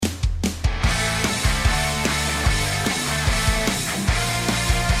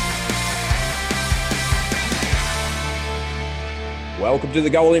Welcome to the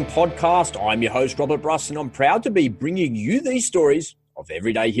Go All In podcast. I'm your host, Robert Bruss, and I'm proud to be bringing you these stories of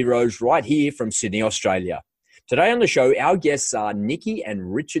everyday heroes right here from Sydney, Australia. Today on the show, our guests are Nikki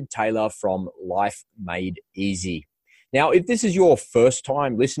and Richard Taylor from Life Made Easy. Now, if this is your first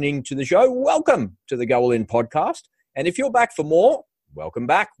time listening to the show, welcome to the Go All In podcast. And if you're back for more, welcome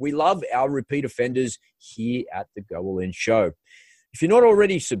back. We love our repeat offenders here at the Go All In show. If you're not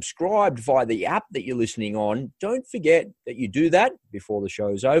already subscribed via the app that you're listening on, don't forget that you do that before the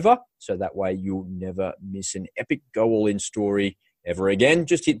show's over, so that way you'll never miss an epic Go All In story ever again.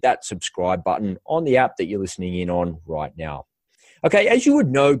 Just hit that subscribe button on the app that you're listening in on right now. Okay, as you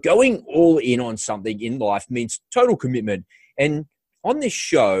would know, going all in on something in life means total commitment. And on this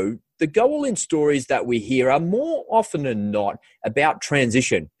show, the Go All In stories that we hear are more often than not about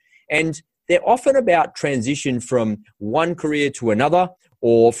transition. And they're often about transition from one career to another,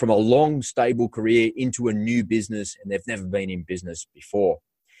 or from a long, stable career into a new business, and they've never been in business before.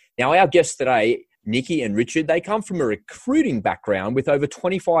 Now, our guests today, Nikki and Richard, they come from a recruiting background with over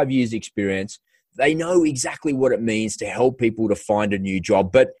 25 years experience. They know exactly what it means to help people to find a new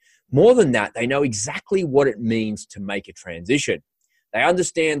job. But more than that, they know exactly what it means to make a transition. They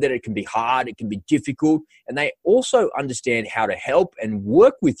understand that it can be hard, it can be difficult, and they also understand how to help and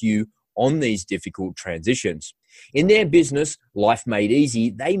work with you on these difficult transitions. In their business, Life Made Easy,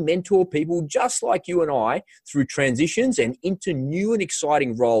 they mentor people just like you and I through transitions and into new and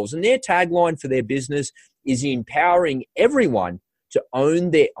exciting roles. And their tagline for their business is empowering everyone to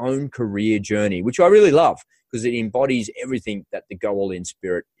own their own career journey, which I really love because it embodies everything that the Go All In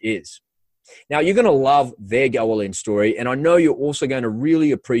spirit is. Now, you're going to love their Go All In story, and I know you're also going to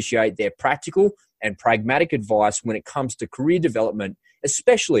really appreciate their practical and pragmatic advice when it comes to career development,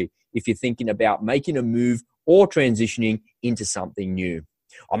 especially if you're thinking about making a move or transitioning into something new.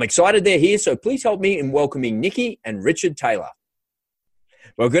 I'm excited they're here, so please help me in welcoming Nikki and Richard Taylor.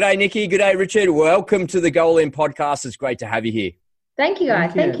 Well, good day, Nikki. Good day, Richard. Welcome to the Go All In podcast. It's great to have you here. Thank you,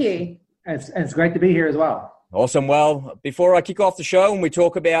 guys. Thank you. It's great to be here as well. Awesome. Well, before I kick off the show and we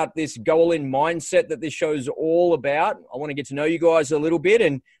talk about this Go All In mindset that this show's all about, I want to get to know you guys a little bit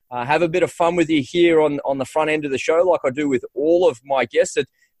and have a bit of fun with you here on the front end of the show, like I do with all of my guests.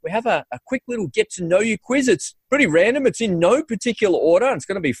 We have a quick little get to know you quiz. It's pretty random. It's in no particular order. And it's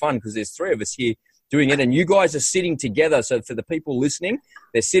going to be fun because there's three of us here doing it and you guys are sitting together. So for the people listening,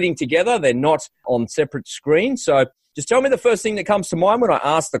 they're sitting together. They're not on separate screens. So just tell me the first thing that comes to mind when I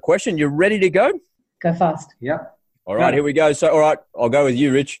ask the question. You're ready to go? Go fast. Yeah. All right, here we go. So, all right, I'll go with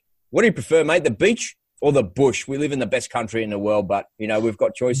you, Rich. What do you prefer, mate, the beach or the bush? We live in the best country in the world, but, you know, we've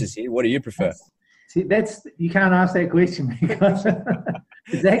got choices here. What do you prefer? See, you can't ask that question because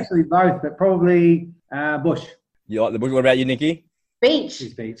it's actually both, but probably bush. You like the bush? What about you, Nikki? Beach.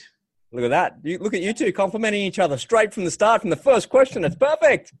 It's beach. Look at that. Look at you two complimenting each other straight from the start, from the first question. It's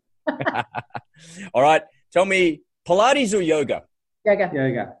perfect. All right, tell me, Pilates or yoga?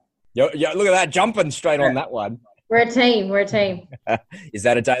 Yoga. Yeah, look at that, jumping straight on that one. We're a team. Is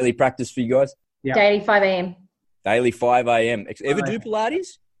that a daily practice for you guys? Yeah. Daily 5 a.m. Daily 5 a.m. Ever do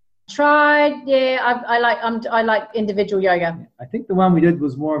Pilates? Tried. Yeah, I like individual yoga. I think the one we did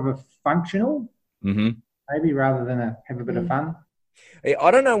was more of a functional, Mm-hmm. maybe rather than have a bit of fun. I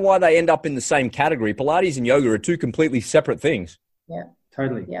don't know why they end up in the same category. Pilates and yoga are two completely separate things. Yeah.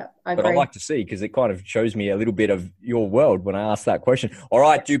 Totally. Yeah, but I like to see because it kind of shows me a little bit of your world when I ask that question. All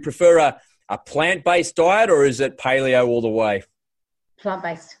right, do you prefer a plant-based diet or is it paleo all the way?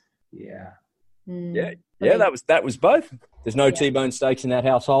 Plant-based. Yeah. Yeah, that was both. There's no T-bone steaks in that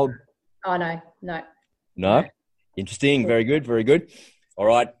household? Oh, no. No? Interesting. Very good. All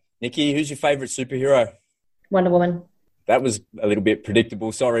right, Nikki, who's your favourite superhero? Wonder Woman. That was a little bit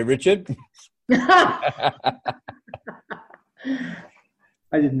predictable. Sorry, Richard.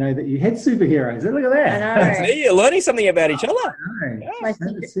 I didn't know that you had superheroes. Look at that. I know. See, you're learning something about each other.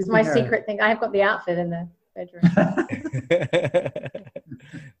 It's my secret thing. I have got the outfit in the bedroom.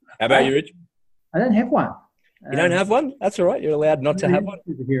 How about you, Rich? I don't have one. You don't have one? That's all right. You're allowed not to have one.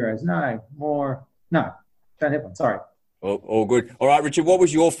 Superheroes. No, don't have one. Sorry. All good. All right, Richard, what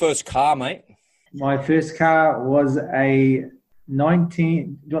was your first car, mate? My first car was a 19...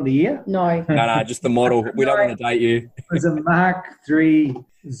 Do you want the year? No. No, just the model. We don't want to date you. It was a Mark III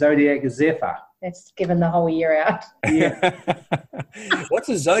Zodiac Zephyr. It's given the whole year out. Yeah. What's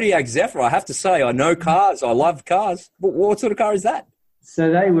a Zodiac Zephyr? I have to say, I know cars. I love cars. What sort of car is that?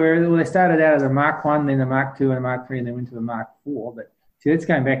 So they started out as a Mark I, then a Mark II and a Mark III, and then went to a Mark IV. But see, that's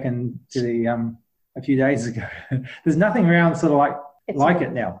going back into the a few days ago. There's nothing around sort of like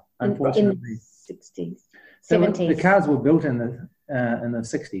it now, unfortunately. In the 60s, 70s. The cars were built in the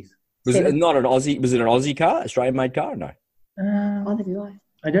 60s. Was it not an Aussie? Was it an Aussie car, Australian-made car? Or no. Either do I.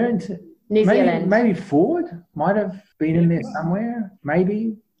 I don't. New Zealand. Maybe Ford might have been in there somewhere.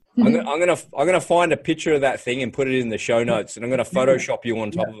 Maybe. I'm gonna find a picture of that thing and put it in the show notes, and I'm gonna Photoshop you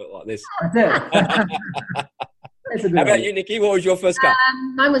on top of it like this. That's it. That's a good How about idea. you, Nikki? What was your first car?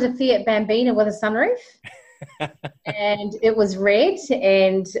 Mine was a Fiat Bambina with a sunroof. And it was red,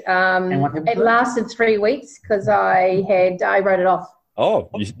 and what happened it to it? lasted 3 weeks because I wrote it off. Oh,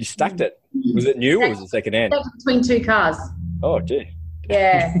 you stacked it. Was it new or was it second hand? That was between two cars. Oh, gee.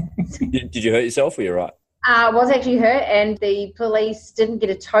 Yeah. Did you hurt yourself or you're right? I was actually hurt, and the police didn't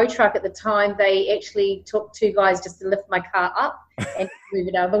get a tow truck at the time. They actually took two guys just to lift my car up and move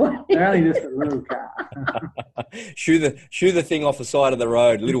it out of the way. They're only just a little car. Shoo the thing off the side of the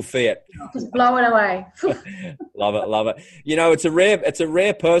road, little Fiat. Just blow it away. Love it. You know, it's a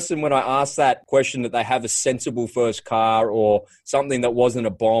rare person when I ask that question that they have a sensible first car or something that wasn't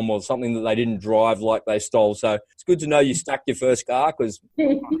a bomb or something that they didn't drive like they stole. So it's good to know you stacked your first car because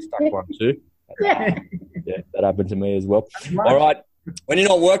I stuck one too. Yeah. Yeah, that happened to me as well. All right. When you're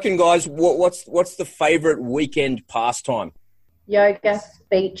not working, guys, what's the favourite weekend pastime? Yoga,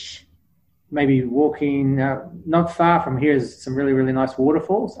 beach. Maybe walking, not far from here is some really, really nice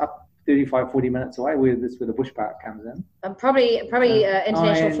waterfalls, up 35, 40 minutes away, where the bush park comes in. Probably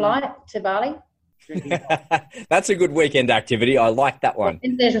international flight to Bali. That's a good weekend activity. I like that one.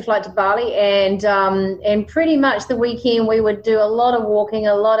 International flight to Bali, and pretty much the weekend we would do a lot of walking,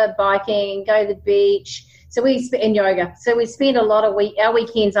 a lot of biking, go to the beach. So in yoga. So we spend a lot of our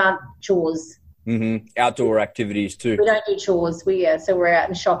weekends aren't chores. Mm-hmm. Outdoor activities too. We don't do chores. So we're out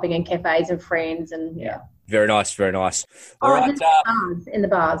and shopping and cafes and friends and yeah. Very nice. All right. In the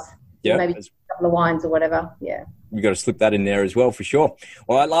bars. Yeah. Maybe a couple of wines or whatever. Yeah. We've got to slip that in there as well for sure.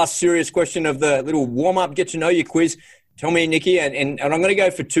 All right, last serious question of the little warm-up, get to know you quiz. Tell me, Nikki, and I'm going to go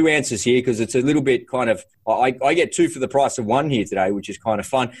for two answers here because it's a little bit kind of, I get two for the price of one here today, which is kind of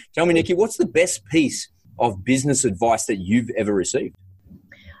fun. Tell me, Nikki, what's the best piece of business advice that you've ever received?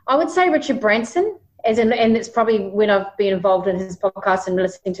 I would say Richard Branson, and it's probably when I've been involved in his podcast and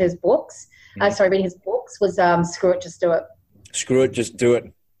listening to his books, reading his books, was screw it, just do it. Screw it, just do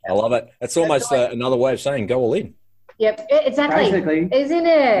it. I love it. That's almost another way of saying go all in. Yep, exactly. Basically. Isn't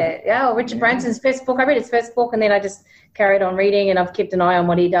it? Yeah, Richard Branson's first book. I read his first book and then I just carried on reading and I've kept an eye on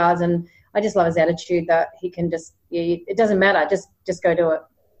what he does and I just love his attitude that he can just, it doesn't matter, just go do it.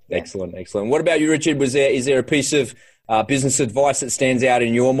 Yeah. Excellent. What about you, Richard? Is there a piece of business advice that stands out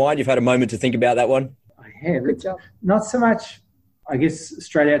in your mind? You've had a moment to think about that one? I have. Good job. Not so much, I guess,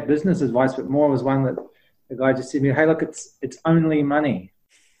 straight out business advice, but more was one that the guy just said to me, hey, look, it's only money.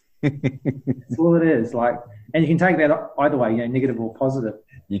 That's all it is. And you can take that either way, negative or positive.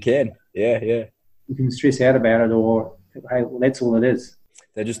 You can, yeah. You can stress out about it or, hey, well, that's all it is.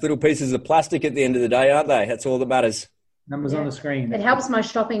 They're just little pieces of plastic at the end of the day, aren't they? That's all that matters. Numbers on the screen. It helps my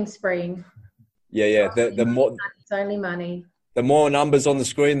shopping spree. Yeah. The more it's only money. The more numbers on the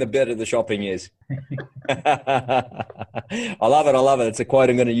screen, the better the shopping is. I love it. It's a quote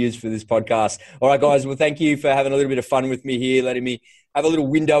I'm going to use for this podcast. All right, guys. Well, thank you for having a little bit of fun with me here, letting me have a little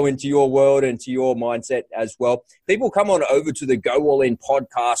window into your world and to your mindset as well. People come on over to the Go All In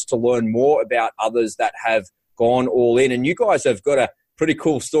podcast to learn more about others that have gone all in. And you guys have got a pretty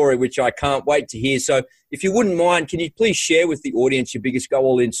cool story, which I can't wait to hear. So if you wouldn't mind, can you please share with the audience your biggest Go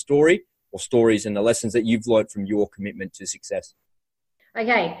All In story or stories and the lessons that you've learned from your commitment to success?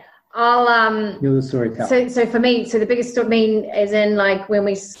 Okay. I'll You're the storyteller. So for me, the biggest story as in when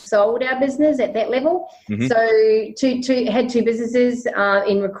we sold our business at that level. Mm-hmm. So had two businesses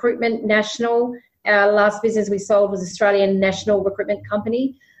in recruitment national. Our last business we sold was Australian National Recruitment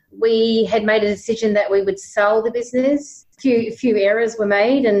Company. We had made a decision that we would sell the business. A few errors were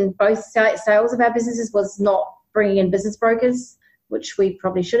made, and both sales of our businesses was not bringing in business brokers, which we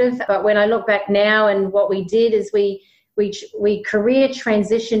probably should have. But when I look back now, and what we did is we career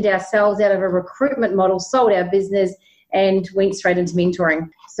transitioned ourselves out of a recruitment model, sold our business, and went straight into mentoring.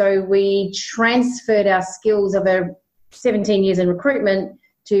 So we transferred our skills of our 17 years in recruitment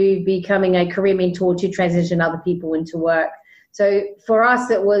to becoming a career mentor to transition other people into work. So for us,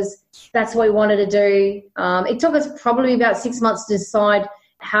 that's what we wanted to do. It took us probably about 6 months to decide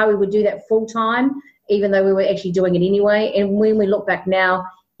how we would do that full time, even though we were actually doing it anyway. And when we look back now,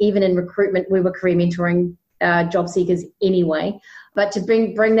 even in recruitment, we were career mentoring job seekers anyway. But to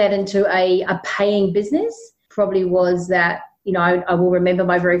bring that into a paying business probably was that, I will remember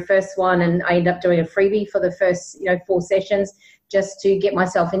my very first one, and I ended up doing a freebie for the first, 4 sessions just to get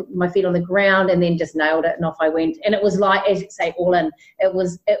myself in my feet on the ground, and then just nailed it and off I went. And it was like, as you say, all in. It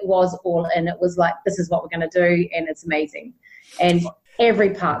was all in. It was like, this is what we're going to do, and it's amazing. And every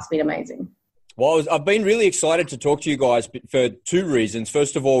part's been amazing. Well, I've been really excited to talk to you guys for two reasons.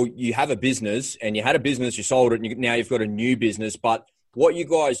 First of all, you have a business and you had a business, you sold it, and now you've got a new business. But what you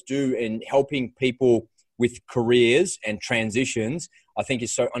guys do in helping people with careers and transitions, I think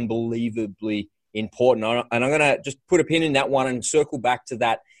is so unbelievably important. And I'm going to just put a pin in that one and circle back to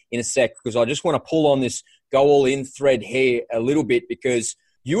that in a sec, because I just want to pull on this go all in thread here a little bit, because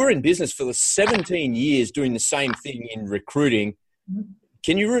you were in business for the 17 years doing the same thing in recruiting.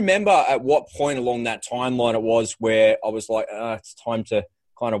 Can you remember at what point along that timeline it was where I was like, it's time to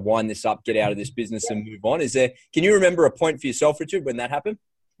kind of wind this up, get out of this business and move on? Can you remember a point for yourself, Richard, when that happened?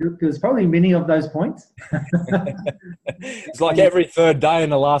 There's probably many of those points. It's like every third day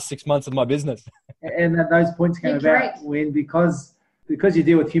in the last 6 months of my business. And those points came about when, because you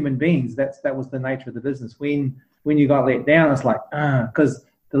deal with human beings, that was the nature of the business. When you got let down, it's like, because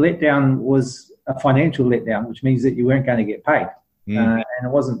the letdown was a financial letdown, which means that you weren't going to get paid. And it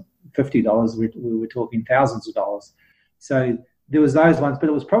wasn't $50. We were talking thousands of dollars. So there was those ones, but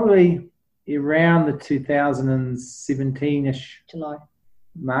it was probably around the 2017-ish July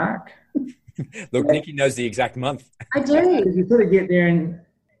mark. Look, Nikki knows the exact month. I do. You sort of get there,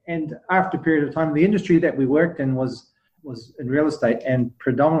 and after a period of time, the industry that we worked in was in real estate, and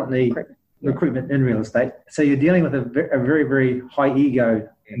predominantly recruitment in real estate. So you're dealing with a very, very high ego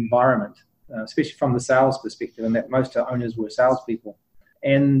environment, especially from the sales perspective, and that most owners were salespeople.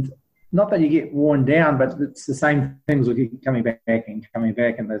 And not that you get worn down, but it's the same things will keep coming back, and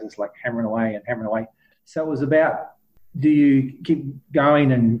they're just like hammering away. So it was about, do you keep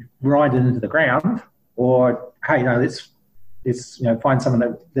going and grind it into the ground, or hey, let's find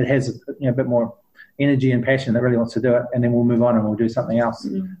someone that has a bit more energy and passion that really wants to do it, and then we'll move on and we'll do something else.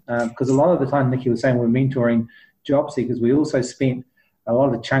 Because a lot of the time, Nikki was saying, we're mentoring job seekers. We also spent a lot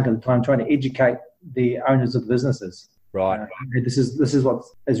of the chunk of the time trying to educate the owners of the businesses. Right. This is what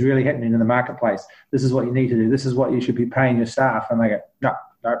is really happening in the marketplace. This is what you need to do. This is what you should be paying your staff. And they go, no.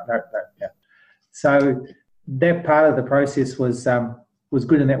 Yeah. So that part of the process was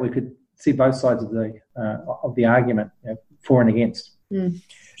good in that we could see both sides of the argument, for and against.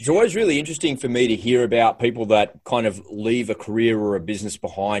 It's always really interesting for me to hear about people that kind of leave a career or a business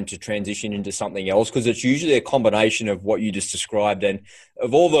behind to transition into something else, because it's usually a combination of what you just described. And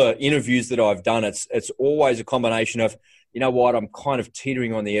of all the interviews that I've done, it's always a combination of, you know what, I'm kind of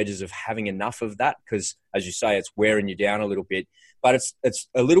teetering on the edges of having enough of that, because as you say, it's wearing you down a little bit. But it's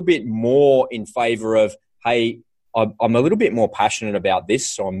a little bit more in favor of, hey, I'm a little bit more passionate about this,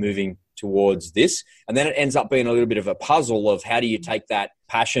 so I'm moving towards this. And then it ends up being a little bit of a puzzle of how do you take that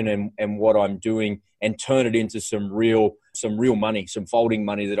passion and what I'm doing and turn it into some real money, some folding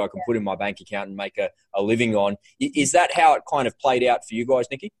money that I can put in my bank account and make a living on. Is that how it kind of played out for you guys,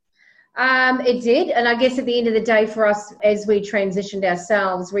 Nikki? It did. And I guess at the end of the day for us, as we transitioned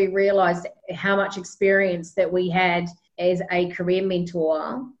ourselves, we realised how much experience that we had as a career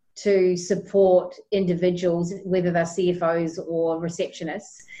mentor to support individuals, whether they're CFOs or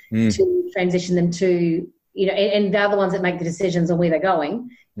receptionists, to transition them to, and they're the ones that make the decisions on where they're going.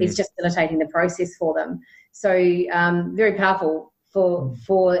 It's just facilitating the process for them. So very powerful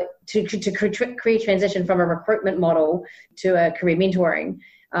to career transition from a recruitment model to a career mentoring.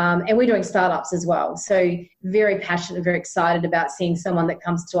 And we're doing startups as well. So very passionate, very excited about seeing someone that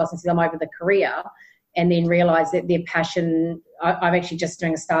comes to us and says, I'm over the career, and then realise that their passion. I'm actually just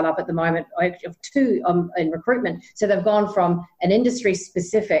doing a startup at the moment. I have two in recruitment. So they've gone from an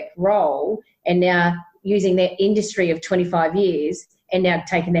industry-specific role and now using their industry of 25 years and now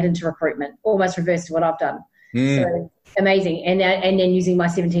taking that into recruitment, almost reverse to what I've done. So amazing. And then using my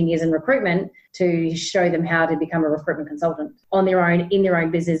 17 years in recruitment to show them how to become a recruitment consultant on their own, in their own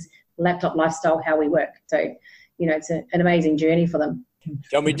business, laptop lifestyle, how we work. So, it's an amazing journey for them.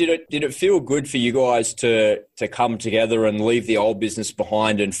 Tell me, did it feel good for you guys to come together and leave the old business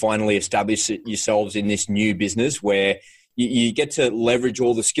behind and finally establish yourselves in this new business where you get to leverage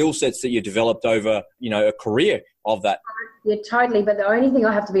all the skill sets that you developed over, a career of that? Yeah, totally. But the only thing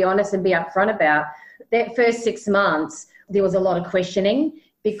I have to be honest and be upfront about, that first 6 months, there was a lot of questioning,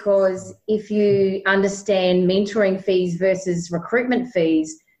 because if you understand mentoring fees versus recruitment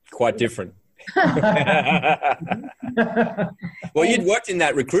fees, quite different. Well, you'd worked in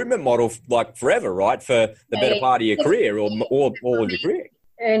that recruitment model like forever, right? For the better part of your career, or all of your career.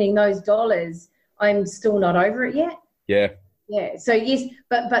 Earning those dollars, I'm still not over it yet. Yeah. Yeah. So yes,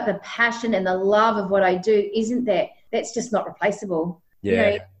 but the passion and the love of what I do that's just not replaceable.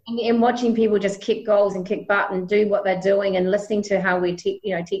 Yeah. And watching people just kick goals and kick butt and do what they're doing and listening to how we're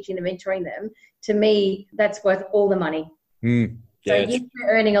teaching them, mentoring them, to me, that's worth all the money. Yeah. So yes, we're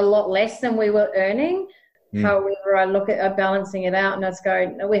earning a lot less than we were earning, However, I look at balancing it out, and I just go,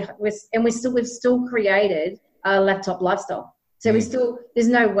 no, we've still created a laptop lifestyle. So there's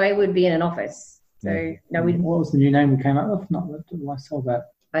no way we'd be in an office. So no, we. What was the new name we came up with? Not laptop lifestyle,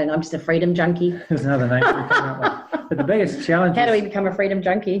 but. And I'm just a freedom junkie. There's another name we came up with. But the biggest challenge. How do we become a freedom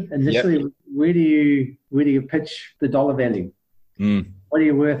junkie? Initially, where do you pitch the dollar value? What are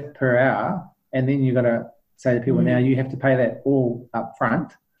you worth per hour? And then you've got to say to people, now you have to pay that all up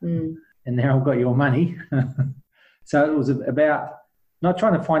front. And now I've got your money. So it was about not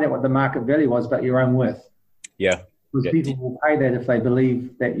trying to find out what the market value was, but your own worth. Yeah. Because people will pay that if they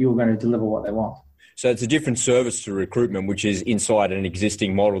believe that you're going to deliver what they want. So it's a different service to recruitment, which is inside an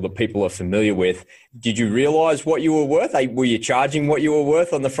existing model that people are familiar with. Did you realise what you were worth? Were you charging what you were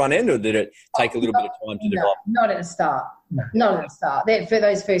worth on the front end, or did it take a little bit of time to develop? Not at the start. No. Not at the start. For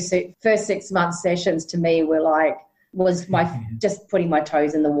those first 6 month sessions, to me, was just putting my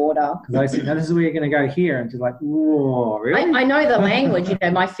toes in the water. Because I said, no, this is where you're going to go here. And she's like, whoa, really? I know the language,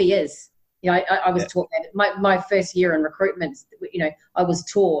 my fears. I was taught that. My first year in recruitment, I was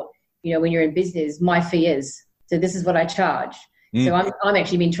taught, when you're in business, my fears. So this is what I charge. So I'm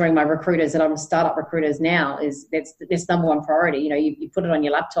actually mentoring my recruiters, and I'm startup recruiters now. That's number one priority. You put it on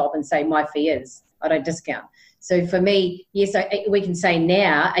your laptop and say my fears. I don't discount. So for me, yes, we can say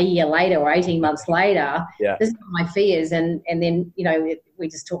now, a year later or 18 months later, this is my fears, and then we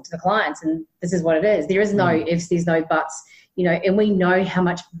just talk to the clients, and this is what it is. There is no ifs, there's no buts. And we know how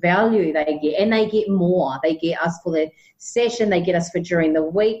much value they get, and they get more. They get us for the session, they get us for during the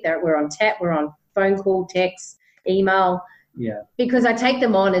week. We're on tap, we're on phone call, text, email. Yeah. Because I take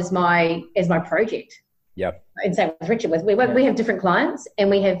them on as my project. Yeah. And same with Richard. We have different clients, and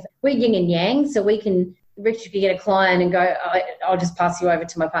we're yin and yang, so Richard could get a client and go, I'll just pass you over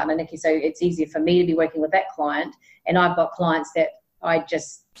to my partner, Nikki. So it's easier for me to be working with that client, and I've got clients that I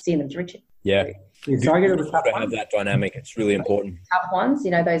just send them to Richard. Yeah. So I get to have that dynamic. It's really important. Tough ones,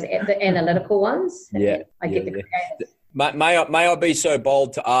 those the analytical ones. I get the creative. May I be so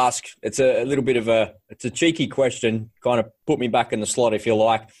bold to ask? It's a little bit of it's a cheeky question. Kind of put me back in the slot, if you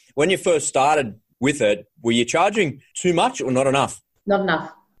like. When you first started with it, were you charging too much or not enough? Not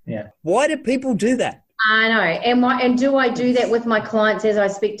enough. Yeah. Why do people do that? I know. And do I do that with my clients as I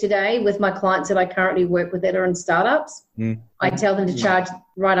speak today, with my clients that I currently work with that are in startups? I tell them to charge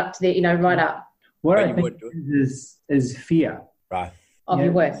right up to right up. What I think is fear. Right. Of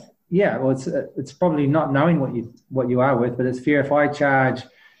your worth. Yeah, well, it's probably not knowing what you are worth, but it's fear. If I charge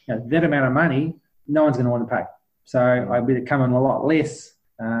that amount of money, no one's going to want to pay. So I better come in a lot less.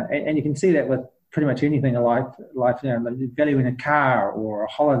 And you can see that with pretty much anything in life, like valuing a car or a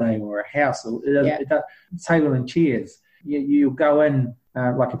holiday or a house, or table and chairs. You go in,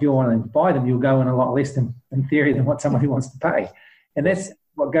 like if you're wanting to buy them, you'll go in a lot less in theory than what somebody wants to pay. And that's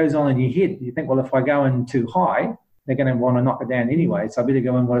what goes on in your head. You think, well, if I go in too high, they're going to want to knock it down anyway, so I better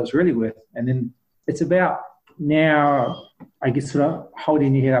go in what it's really worth. And then it's about now, I guess, sort of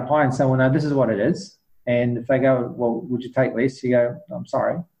holding your head up high and saying, well, no, this is what it is. And if they go, well, would you take less? You go, I'm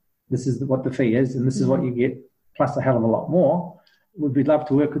sorry. This is what the fee is, and this is what you get, plus a hell of a lot more. We'd love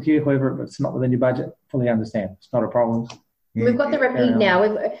to work with you. However, if it's not within your budget, fully understand. It's not a problem. We've got the repeat now.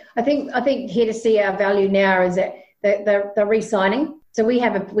 I think here to see our value now is that they're re-signing. So we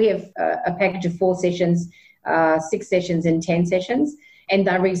have a package of 4 sessions, 6 sessions, and 10 sessions, and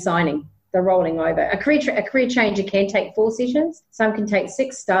they're re-signing. They're rolling over. A career changer can take 4 sessions. Some can take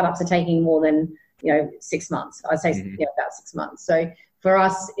 6. Startups are taking more than 6 months. I'd say about 6 months. So for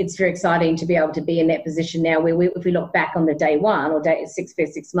us, it's very exciting to be able to be in that position now where if we look back on the day 1 or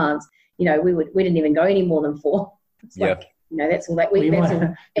first 6 months, we didn't even go any more than 4. It's like, that's all that we. You might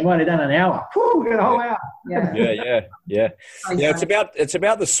have done an hour. Whew, a whole hour. Yeah. It's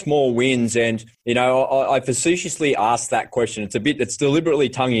about the small wins, and I facetiously asked that question. It's deliberately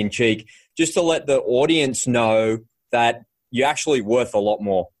tongue in cheek, just to let the audience know that you're actually worth a lot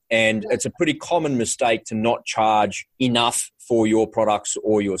more. And it's a pretty common mistake to not charge enough for your products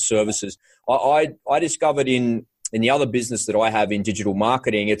or your services. I discovered in the other business that I have in digital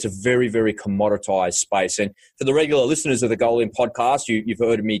marketing, it's a very, very commoditized space. And for the regular listeners of the Goal In podcast, you've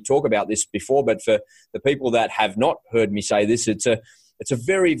heard me talk about this before, but for the people that have not heard me say this, it's a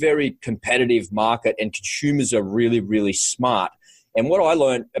very, very competitive market, and consumers are really, really smart. And what I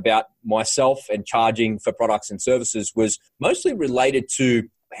learned about myself and charging for products and services was mostly related to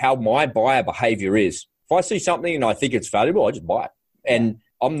how my buyer behavior is. If I see something and I think it's valuable, I just buy it. And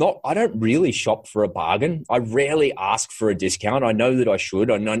I don't really shop for a bargain. I rarely ask for a discount. I know that I should.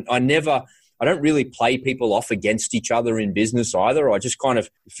 I don't really play people off against each other in business either. I just kind of,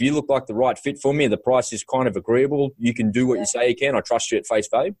 if you look like the right fit for me, the price is kind of agreeable, you can do what you say you can. I trust you at face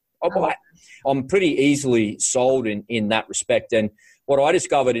value. I'm pretty easily sold in that respect. And what I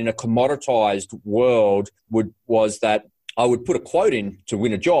discovered in a commoditized world was that I would put a quote in to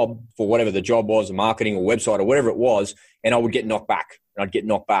win a job for whatever the job was, a marketing or website or whatever it was, and I would get knocked back. And I'd get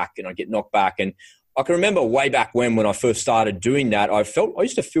knocked back and I'd get knocked back. And I can remember way back when I first started doing that, I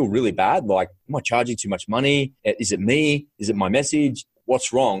used to feel really bad. Like, am I charging too much money? Is it me? Is it my message?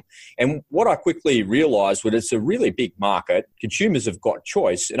 What's wrong? And what I quickly realized was it's a really big market. Consumers have got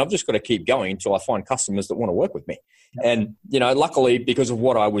choice, and I've just got to keep going until I find customers that want to work with me. And, luckily, because of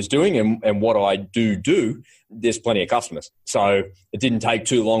what I was doing and what I do, there's plenty of customers. So it didn't take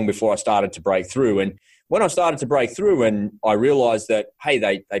too long before I started to break through. And when I started to break through and I realized that, hey,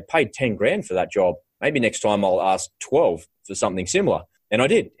 they paid 10 grand for that job, maybe next time I'll ask 12 for something similar. And I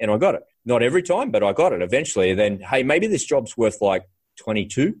did, and I got it. Not every time, but I got it eventually. And then, hey, maybe this job's worth like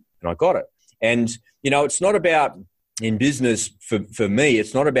 22, and I got it. And, it's not about, in business, for me,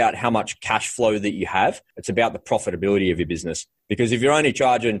 it's not about how much cash flow that you have. It's about the profitability of your business. Because if you're only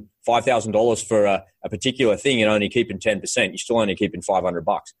charging $5,000 for a particular thing and only keeping 10%, you're still only keeping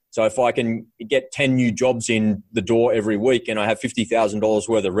 $500. So if I can get 10 new jobs in the door every week and I have $50,000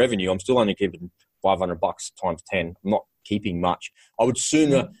 worth of revenue, I'm still only keeping $500 times 10. I'm not keeping much. I would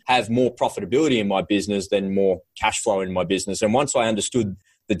sooner have more profitability in my business than more cash flow in my business. And once I understood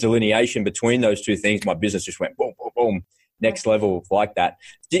the delineation between those two things, my business just went boom, boom, boom, next level like that.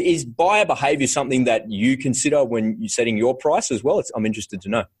 Is buyer behavior something that you consider when you're setting your price as well? I'm interested to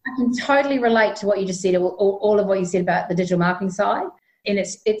know. I can totally relate to what you just said, all of what you said about the digital marketing side. And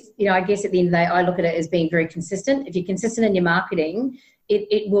it's I guess at the end of the day, I look at it as being very consistent. If you're consistent in your marketing,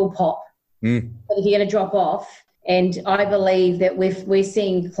 it will pop. But if you're going to drop off, and I believe that we're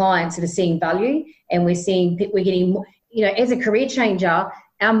seeing clients that are seeing value, and we're getting, as a career changer,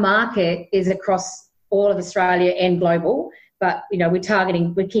 our market is across all of Australia and global, but, we're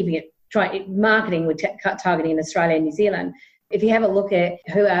targeting in Australia and New Zealand. If you have a look at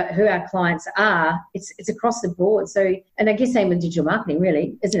who our clients are, it's across the board. So, and I guess same with digital marketing,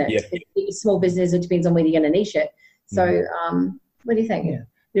 really, isn't it? Yeah. It's small business. It depends on whether you're going to niche it. So, what do you think?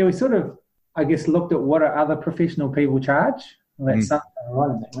 Yeah, we sort of, I guess, looked at what are other professional people charge. Well, that's something right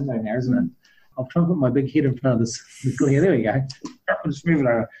in that window now, isn't it? I'll try and put my big head in front of this. There we go. I'll just move it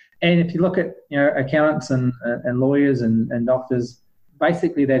over. And if you look at accountants and lawyers and doctors,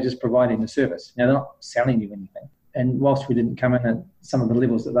 basically they're just providing a service. They're not selling you anything. And whilst we didn't come in at some of the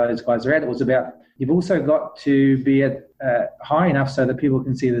levels that those guys are at, it was about you've also got to be at high enough so that people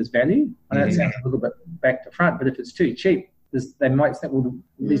can see there's value. I know it sounds a little bit back to front, but if it's too cheap, they might think, well,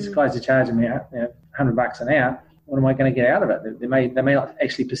 these guys are charging me $100 an hour. What am I going to get out of it? They may not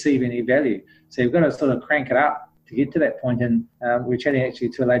actually perceive any value. So you've got to sort of crank it up to get to that point. And we were chatting actually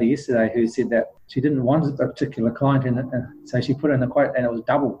to a lady yesterday who said that she didn't want a particular client, and so she put in the quote, and it was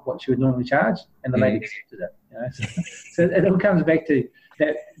double what she would normally charge, and the lady accepted it. So it all comes back to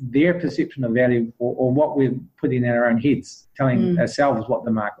that their perception of value, or what we're putting in our own heads, telling ourselves what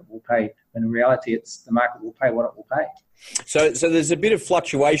the market will pay. When in reality, it's the market will pay what it will pay. So there's a bit of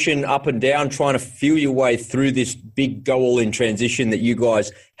fluctuation up and down, trying to feel your way through this big go-all-in transition that you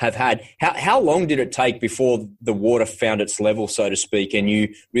guys have had. How long did it take before the water found its level, so to speak, and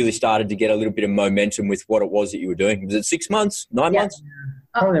you really started to get a little bit of momentum with what it was that you were doing? Was it 6 months, 9 months?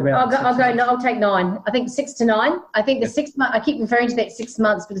 I'll take 9. I think 6 to 9. I think the 6 months, I keep referring to that 6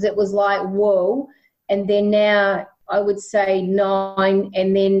 months because it was like, whoa. And then now I would say 9.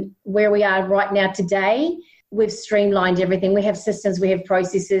 And then where we are right now today, we've streamlined everything. We have systems, we have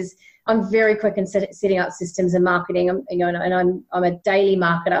processes. I'm very quick in setting up systems and marketing. I'm a daily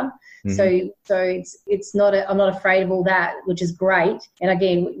marketer. So it's not. I'm not afraid of all that, which is great. And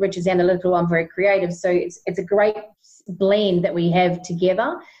again, Rich is analytical. I'm very creative. So it's a great blend that we have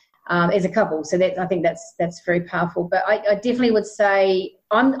together as a couple. So I think that's very powerful. But I definitely would say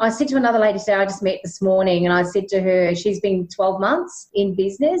I said to another lady today I just met this morning, and I said to her she's been 12 months in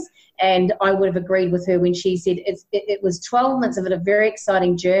business, and I would have agreed with her when she said it was 12 months of a very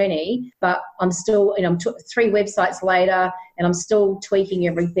exciting journey, but I'm still, I'm 3 websites later and I'm still tweaking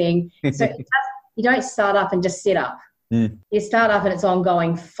everything. So you don't start up and just set up. You start up and it's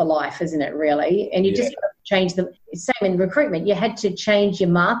ongoing for life, isn't it, really? And you just got to change the same in recruitment. You had to change your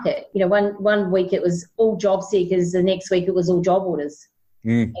market. One week it was all job seekers, the next week it was all job orders.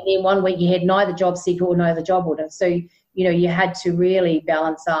 And then one week you had neither job seeker or neither job order. So, you had to really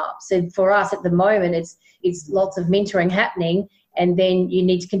balance up. So for us at the moment, it's lots of mentoring happening, and then you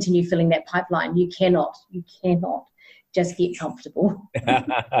need to continue filling that pipeline. You cannot just get comfortable.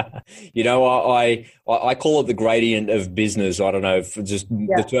 You know, I call it the gradient of business. I don't know, for just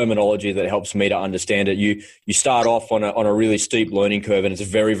the terminology that helps me to understand it. You start off on a really steep learning curve, and it's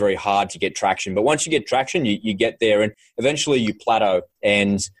very, very hard to get traction. But once you get traction, you get there, and eventually you plateau.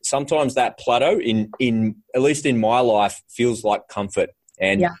 And sometimes that plateau, in at least in my life, feels like comfort.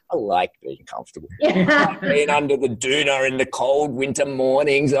 And I like being comfortable. Being under the doona in the cold winter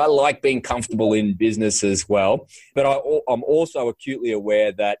mornings. I like being comfortable in business as well. But I'm also acutely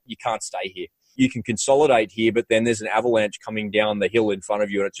aware that you can't stay here. You can consolidate here, but then there's an avalanche coming down the hill in front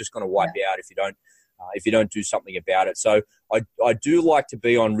of you, and it's just going to wipe you out if you don't do something about it. So I do like to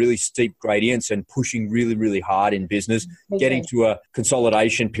be on really steep gradients and pushing really, really hard in business, getting to a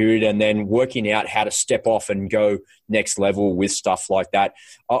consolidation period and then working out how to step off and go next level with stuff like that.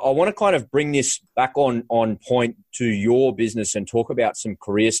 I want to kind of bring this back on point to your business and talk about some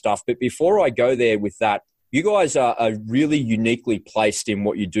career stuff. But before I go there with that, you guys are really uniquely placed in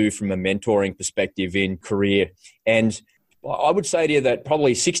what you do from a mentoring perspective in career. And I would say to you that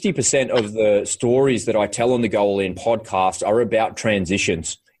probably 60% of the stories that I tell on the Go All In podcast are about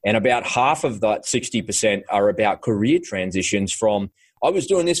transitions. And about half of that 60% are about career transitions from, I was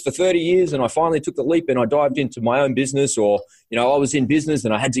doing this for 30 years and I finally took the leap and I dived into my own business, or, you know, I was in business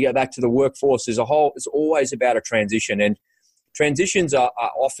and I had to go back to the workforce as a whole. It's always about a transition. And transitions are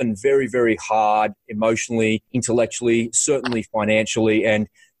often very, very hard emotionally, intellectually, certainly financially, and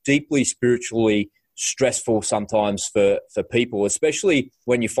deeply spiritually stressful sometimes for people, especially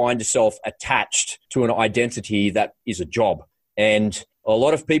when you find yourself attached to an identity that is a job. And a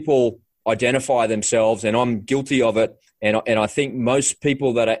lot of people identify themselves, and I'm guilty of it, and I think most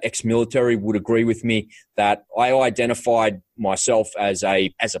people that are ex-military would agree with me, that I identified myself as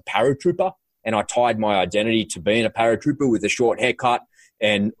a paratrooper, and I tied my identity to being a paratrooper with a short haircut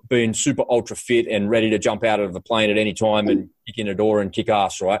and being super ultra fit and ready to jump out of the plane at any time and kick in a door and kick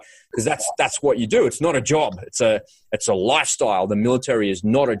ass, right? Because that's what you do. It's not a job. It's a lifestyle. The military is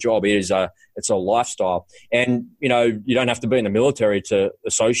not a job. It's a lifestyle. And, you know, you don't have to be in the military to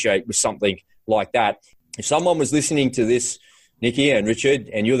associate with something like that. If someone was listening to this, Nikki and Richard,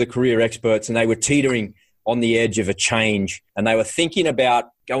 and you're the career experts, and they were teetering on the edge of a change and they were thinking about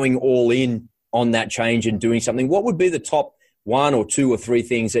going all in on that change and doing something, what would be the top 1 or 2 or 3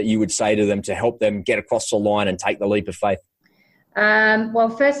 things that you would say to them to help them get across the line and take the leap of faith? Well,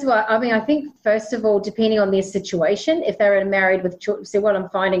 first of all, I think first of all, depending on their situation, if they're married with children, so what I'm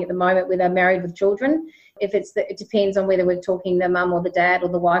finding at the moment where they're married with children, it depends on whether we're talking the mum or the dad or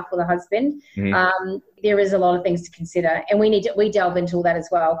the wife or the husband. There is a lot of things to consider, and we delve into all that as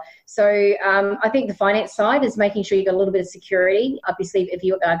well. So I think the finance side is making sure you've got a little bit of security. Obviously, if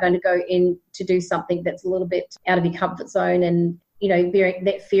you are going to go in to do something that's a little bit out of your comfort zone, and you know,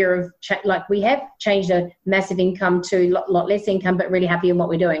 that fear of like we have changed a massive income to a lot less income, but really happy in what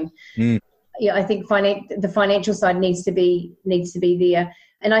we're doing. Yeah, I think the financial side needs to be there.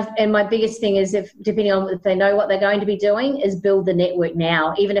 And my biggest thing is, depending on if they know what they're going to be doing, is build the network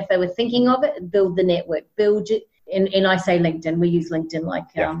now. Even if they were thinking of it, build the network, build it. And I say LinkedIn. We use LinkedIn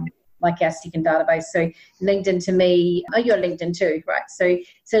like our second database. So LinkedIn to me, you're LinkedIn too, right? So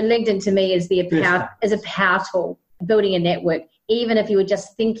LinkedIn to me is a power tool, building a network. Even if you were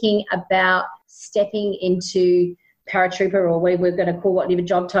just thinking about stepping into paratrooper or whatever we're going to call whatever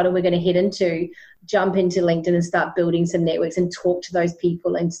job title we're going to head into, jump into LinkedIn and start building some networks and talk to those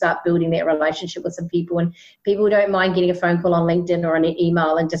people and start building that relationship with some people. And people don't mind getting a phone call on LinkedIn or an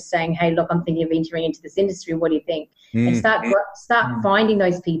email and just saying, hey, look, I'm thinking of entering into this industry. What do you think? And start finding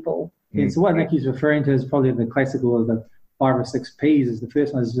those people. Yeah, so what Nikki's referring to is probably the classical of the 5 or 6 P's. Is the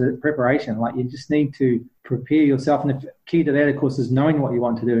first one is preparation. Like, you just need to prepare yourself. And the key to that, of course, is knowing what you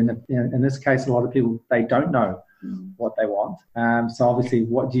want to do. And in this case, a lot of people, they don't know what they want. So obviously,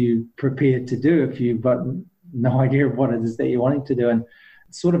 what do you prepare to do if you've got no idea of what it is that you're wanting to do? And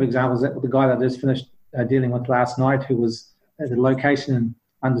sort of examples, that the guy that I just finished dealing with last night, who was at a location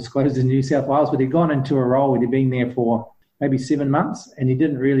undisclosed in New South Wales, but he'd gone into a role where he'd been there for maybe 7 months, and he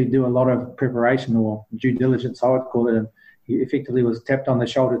didn't really do a lot of preparation or due diligence, I would call it. And he effectively was tapped on the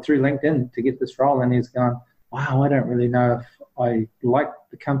shoulder through LinkedIn to get this role, and he's going, wow, I don't really know if I like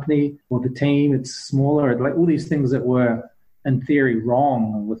the company or the team. It's smaller. Like all these things that were in theory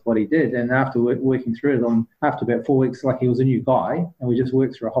wrong with what he did. And after working through it, after about 4 weeks, like, he was a new guy, and we just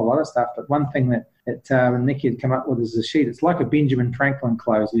worked through a whole lot of stuff. But one thing that Nikki had come up with is a sheet. It's like a Benjamin Franklin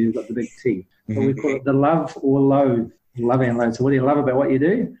close where you've got the big T. So we call it the love or loathe. Love and loathe. So what do you love about what you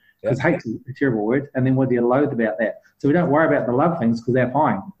do? Because hate's a terrible word. And then what do you loathe about that? So we don't worry about the love things because they're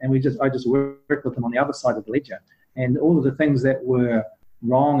fine. And I just work with them on the other side of the ledger. And all of the things that were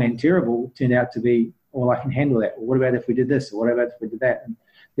wrong and terrible turned out to be well, I can handle that. Or what about if we did this? Or what about if we did that? And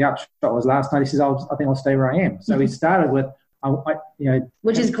the upshot was last night he says, I think I'll stay where I am. So he started with,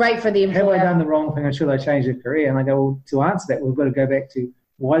 which is great for the employer. Have I done the wrong thing or should I change the career? And I go, well, to answer that, we've got to go back to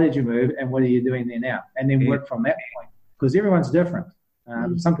why did you move and what are you doing there now? And then work from that point, because everyone's different.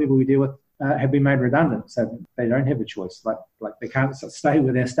 Some people we deal with have been made redundant, so they don't have a choice. Like they can't stay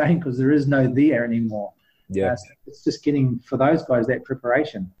where they're staying because there is no there anymore. Yeah, so it's just getting for those guys that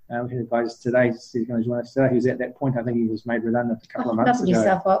preparation. We had a guy today, he's going to join us today. He was at that point. I think he was made redundant a couple of months ago. New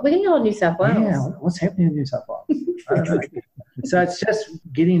South Wales. We're getting on New South Wales. Yeah, what's happening in New South Wales? I don't know. So it's just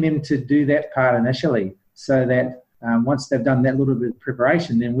getting them to do that part initially, so that once they've done that little bit of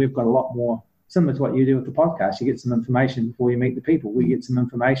preparation, then we've got a lot more. Similar to what you do with the podcast, you get some information before you meet the people. We get some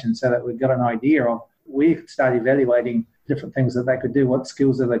information so that we've got an idea of. We could start evaluating different things that they could do. What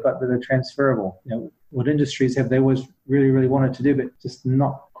skills have they got that are transferable? What industries have they always really, really wanted to do, but just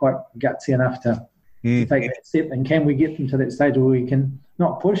not quite gutsy enough to take that step? And can we get them to that stage where we can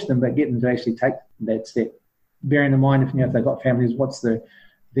not push them, but get them to actually take that step? Bearing in mind, if they've got families, what's the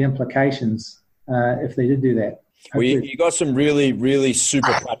implications if they did do that? Well, you got some really, really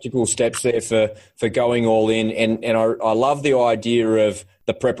super practical steps there for going all in, and I love the idea of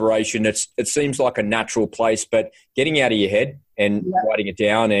the preparation. It seems like a natural place, but getting out of your head and writing it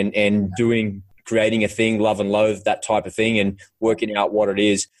down and creating a thing, love and loathe, that type of thing, and working out what it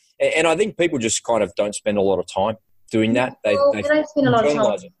is. And I think people just kind of don't spend a lot of time doing that. They don't spend a lot of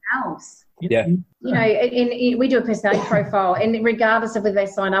time themselves. Yeah. We do a personality profile, and regardless of whether they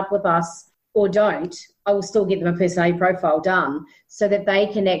sign up with us or don't, I will still get them a personality profile done so that they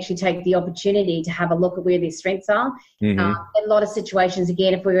can actually take the opportunity to have a look at where their strengths are. In a lot of situations,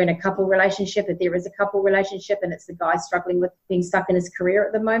 again, if we're in a couple relationship, if there is a couple relationship and it's the guy struggling with being stuck in his career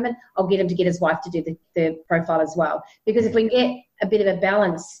at the moment, I'll get him to get his wife to do the profile as well. Because if we can get a bit of a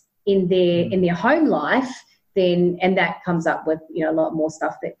balance in their home life, then, and that comes up with a lot more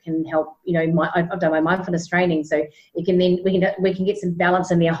stuff that can help. I've done my mindfulness training, so it can then we can get some balance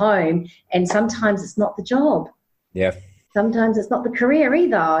in their home. And sometimes it's not the job. Yeah. Sometimes it's not the career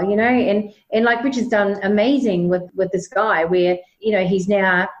either. And like Richard's done amazing with this guy, where he's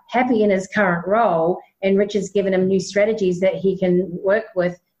now happy in his current role, and Richard's given him new strategies that he can work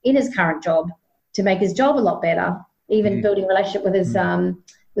with in his current job to make his job a lot better. Even building a relationship with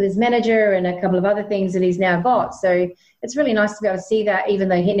his manager and a couple of other things that he's now got. So it's really nice to be able to see that, even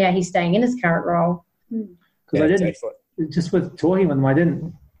though now he's staying in his current role. Because just with talking with him, I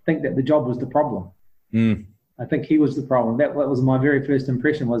didn't think that the job was the problem. I think he was the problem. That was my very first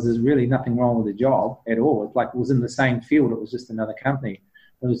impression, was there's really nothing wrong with the job at all. It's like it was in the same field. It was just another company.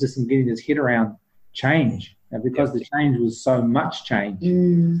 It was just him getting his head around change. And because the change was so much change,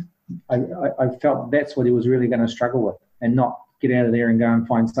 I felt that's what he was really going to struggle with, and not get out of there and go and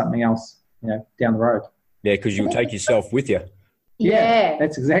find something else, down the road. Yeah, because you'll take yourself with you. Yeah,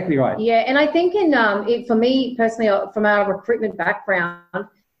 that's exactly right. Yeah, and I think for me personally, from our recruitment background,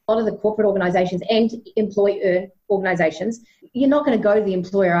 a lot of the corporate organisations and employer organisations, you're not going to go to the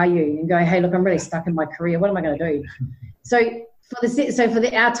employer, are you? And go, hey, look, I'm really stuck in my career. What am I going to do? So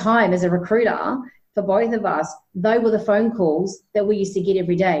for our time as a recruiter, for both of us, those were the phone calls that we used to get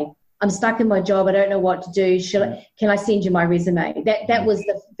every day. I'm stuck in my job. I don't know what to do. Can I send you my resume? That was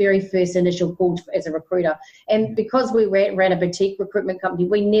the very first initial call as a recruiter. And because we ran a boutique recruitment company,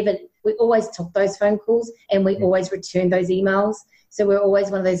 we always took those phone calls, and we always returned those emails. So we're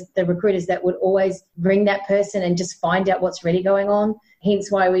always one of the recruiters that would always bring that person and just find out what's really going on.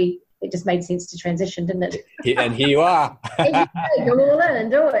 Hence why it just made sense to transition, didn't it? And here you are. Go all in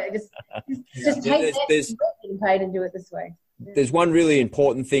and do it. Just take that getting paid and do it this way. There's one really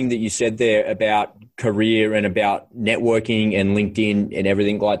important thing that you said there about career and about networking and LinkedIn and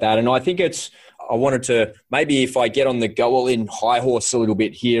everything like that. And I think I wanted to, maybe if I get on the go all in high horse a little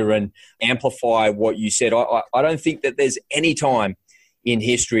bit here and amplify what you said, I don't think that there's any time in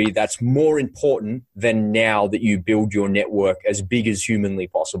history that's more important than now that you build your network as big as humanly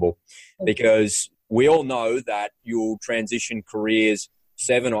possible. Because we all know that you'll transition careers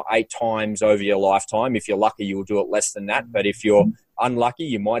 7 or 8 times over your lifetime. If you're lucky, you'll do it less than that. But if you're unlucky,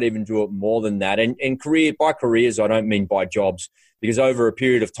 you might even do it more than that. And by careers, I don't mean by jobs, because over a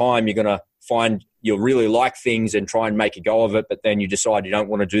period of time, you're going to find you'll really like things and try and make a go of it, but then you decide you don't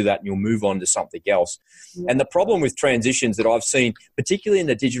want to do that and you'll move on to something else. Yeah. And the problem with transitions that I've seen, particularly in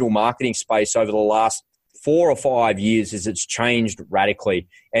the digital marketing space over the last 4 or 5 years, is it's changed radically.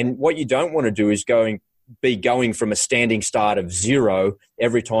 And what you don't want to do is be going from a standing start of 0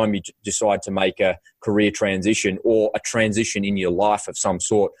 every time you decide to make a career transition or a transition in your life of some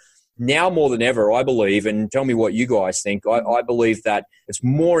sort. now more than ever, I believe, and tell me what you guys think, I believe that it's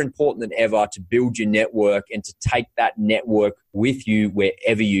more important than ever to build your network and to take that network with you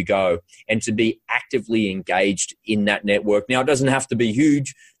wherever you go and to be actively engaged in that network. Now, it doesn't have to be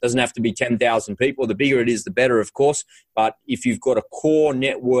huge, doesn't have to be 10,000 people. The bigger it is, the better, of course. But if you've got a core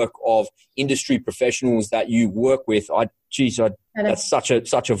network of industry professionals that you work with, that's such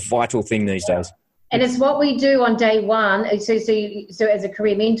a vital thing these days. And it's what we do on day one. So as a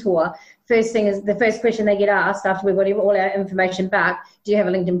career mentor, the first question they get asked after we've got all our information back, do you have a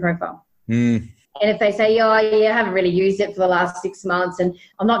LinkedIn profile? And if they say, I haven't really used it for the last 6 months and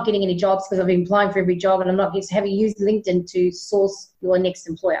I'm not getting any jobs because I've been applying for every job and I'm not getting, have you used LinkedIn to source your next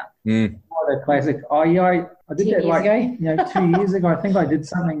employer? The classic, I did that 2 years ago. I think I did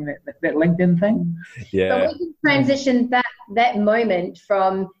something, that LinkedIn thing. Yeah. So we can transition that moment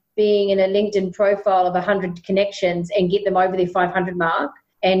from being in a LinkedIn profile of 100 connections and get them over the 500 mark.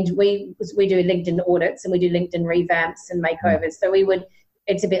 And we do LinkedIn audits and we do LinkedIn revamps and makeovers. So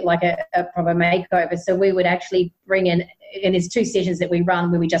it's a bit like a proper makeover. So we would actually bring in, and there's 2 sessions that we run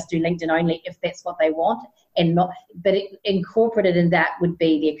where we just do LinkedIn only if that's what they want, but incorporated in that would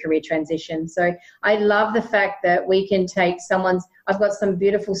be their career transition. So I love the fact that we can take I've got some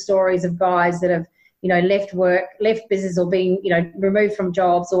beautiful stories of guys that have, left work, left business, or being, removed from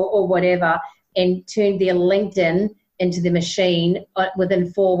jobs or whatever, and turned their LinkedIn into the machine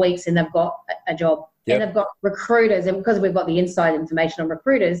within 4 weeks, and they've got a job. Yep. And they've got recruiters, and because we've got the inside information on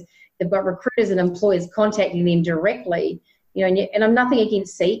recruiters, they've got recruiters and employers contacting them directly. And I'm nothing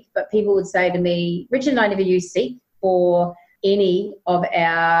against Seek, but people would say to me, Richard and I never use Seek for any of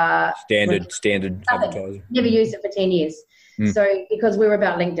our standard advertising. Never used it for 10 years. So because we're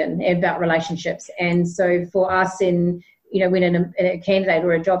about LinkedIn and about relationships. And so for us when a candidate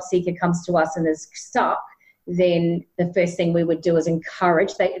or a job seeker comes to us and is stuck, then the first thing we would do is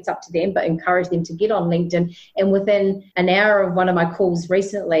it's up to them, but encourage them to get on LinkedIn. And within an hour of one of my calls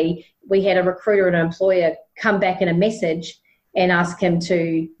recently, we had a recruiter and an employer come back in a message and ask him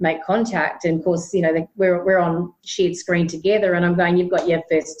to make contact. And of course, we're on shared screen together, and I'm going, you've got your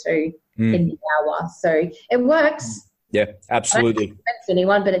first 2 in the hour. So it works. Yeah, absolutely. I don't convince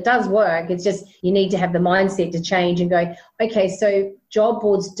anyone, but it does work. It's just you need to have the mindset to change and go, okay, so job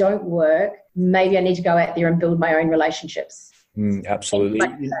boards don't work. Maybe I need to go out there and build my own relationships. Absolutely.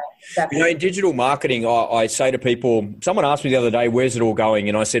 In digital marketing, I say to people, someone asked me the other day, where's it all going?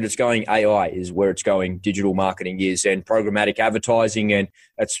 And I said, it's going, AI is where it's going, digital marketing is, and programmatic advertising. And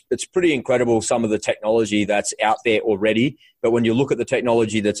it's pretty incredible, some of the technology that's out there already. But when you look at the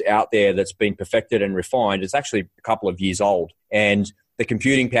technology that's out there that's been perfected and refined, it's actually a couple of years old. And the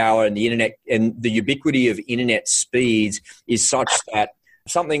computing power and the internet and the ubiquity of internet speeds is such that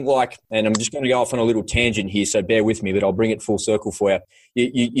something like, and I'm just going to go off on a little tangent here, so bear with me, but I'll bring it full circle for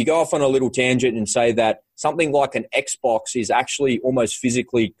you. You go off on a little tangent and say that something like an Xbox is actually almost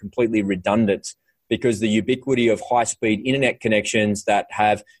physically completely redundant because the ubiquity of high-speed internet connections that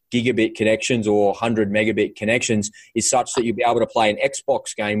have gigabit connections or 100 megabit connections is such that you'll be able to play an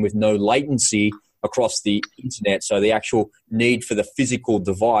Xbox game with no latency across the internet. So the actual need for the physical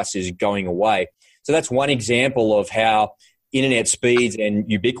device is going away. So that's one example of how internet speeds and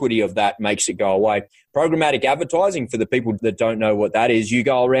ubiquity of that makes it go away. Programmatic advertising, for the people that don't know what that is, you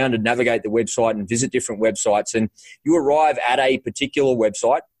go around and navigate the website and visit different websites, and you arrive at a particular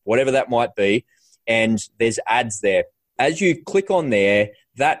website, whatever that might be, and there's ads there. As you click on there,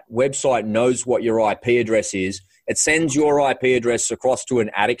 that website knows what your IP address is. It sends your IP address across to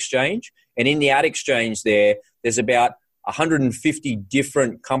an ad exchange, and in the ad exchange there's about 150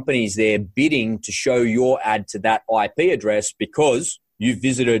 different companies there bidding to show your ad to that IP address because you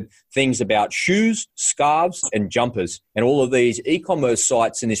visited things about shoes, scarves, and jumpers. And all of these e-commerce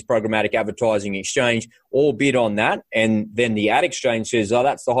sites in this programmatic advertising exchange all bid on that. And then the ad exchange says, oh,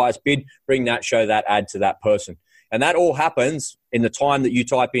 that's the highest bid. Bring that, show that ad to that person. And that all happens in the time that you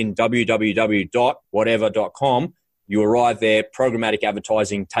type in www.whatever.com. You arrive there, programmatic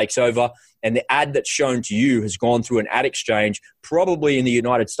advertising takes over, and the ad that's shown to you has gone through an ad exchange, probably in the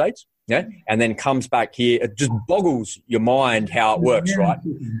United States, and then comes back here. It just boggles your mind how it works, right?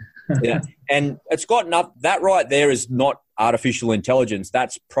 And it's got enough. That right there is not artificial intelligence.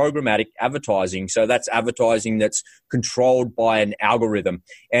 That's programmatic advertising. So that's advertising that's controlled by an algorithm.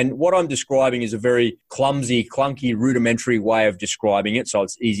 And what I'm describing is a very clumsy, clunky, rudimentary way of describing it, so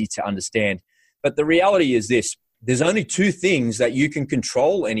it's easy to understand. But the reality is this. There's only 2 things that you can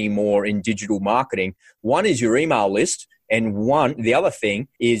control anymore in digital marketing. One is your email list, and the other thing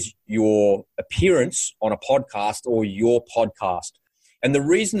is your appearance on a podcast or your podcast. And the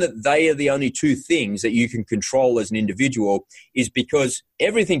reason that they are the only two things that you can control as an individual is because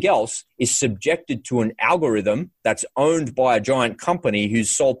everything else is subjected to an algorithm that's owned by a giant company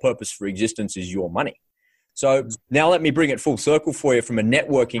whose sole purpose for existence is your money. So now let me bring it full circle for you from a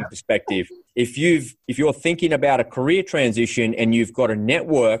networking perspective. If you're thinking about a career transition and you've got a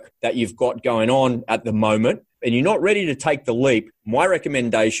network that you've got going on at the moment and you're not ready to take the leap, my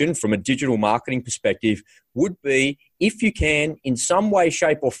recommendation from a digital marketing perspective would be, if you can, in some way,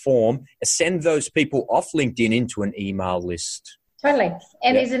 shape or form, send those people off LinkedIn into an email list. Totally.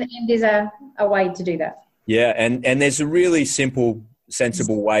 And there's a way to do that. Yeah, and there's a really simple,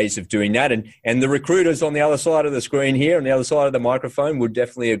 sensible ways of doing that. And the recruiters on the other side of the screen here, on the other side of the microphone, would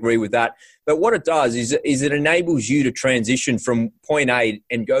definitely agree with that. But what it does is it enables you to transition from point A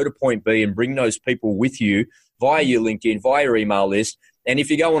and go to point B and bring those people with you via your LinkedIn, via your email list. And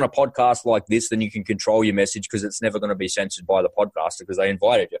if you go on a podcast like this, then you can control your message because it's never going to be censored by the podcaster because they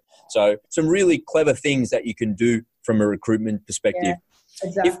invited you. So some really clever things that you can do from a recruitment perspective. Yeah,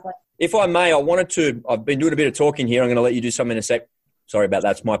 exactly. If I may, I've been doing a bit of talking here. I'm going to let you do something in a sec. Sorry about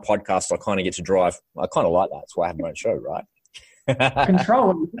that. It's my podcast. I kind of get to drive. I kind of like that. That's why I have my own show, right?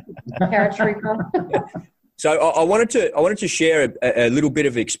 Control. So I wanted to share a little bit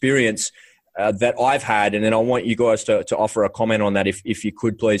of experience that I've had, and then I want you guys to offer a comment on that if you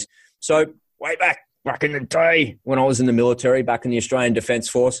could, please. So way back in the day when I was in the military, back in the Australian Defence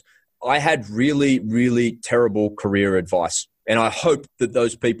Force, I had really, really terrible career advice. And I hope that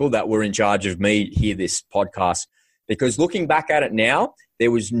those people that were in charge of me hear this podcast, because looking back at it now,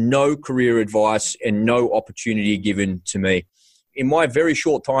 there was no career advice and no opportunity given to me. In my very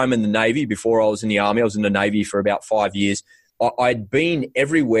short time in the Navy, before I was in the Army, I was in the Navy for about 5 years. I'd been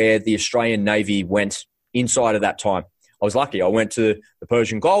everywhere the Australian Navy went inside of that time. I was lucky. I went to the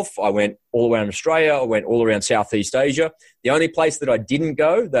Persian Gulf. I went all around Australia. I went all around Southeast Asia. The only place that I didn't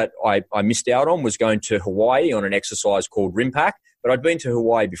go that I missed out on was going to Hawaii on an exercise called RIMPAC. But I'd been to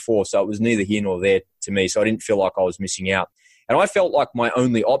Hawaii before, so it was neither here nor there to me. So I didn't feel like I was missing out. And I felt like my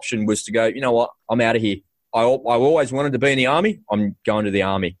only option was to go, you know what, I'm out of here. I always wanted to be in the Army. I'm going to the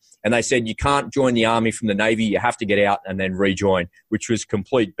Army. And they said, you can't join the Army from the Navy. You have to get out and then rejoin, which was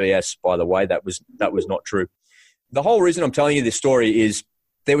complete BS, by the way. That was not true. The whole reason I'm telling you this story is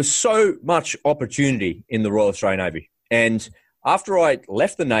there was so much opportunity in the Royal Australian Navy. And after I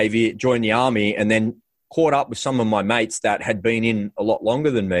left the Navy, joined the Army, and then caught up with some of my mates that had been in a lot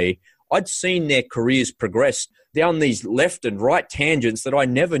longer than me, I'd seen their careers progress down these left and right tangents that I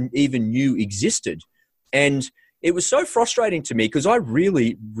never even knew existed. And it was so frustrating to me because I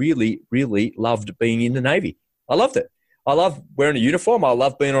really, really, really loved being in the Navy. I loved it. I loved wearing a uniform. I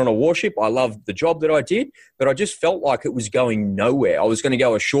loved being on a warship. I loved the job that I did, but I just felt like it was going nowhere. I was going to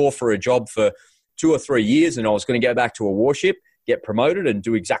go ashore for a job for 2 or 3 years, and I was going to go back to a warship, get promoted, and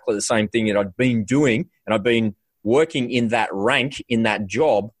do exactly the same thing that I'd been doing. And I'd been working in that rank, in that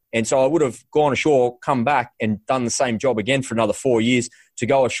job. And so I would have gone ashore, come back, and done the same job again for another 4 years to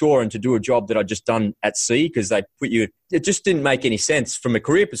go ashore and to do a job that I'd just done at sea because they put you – it just didn't make any sense from a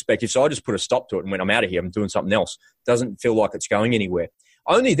career perspective. So I just put a stop to it and went, I'm out of here. I'm doing something else. Doesn't feel like it's going anywhere.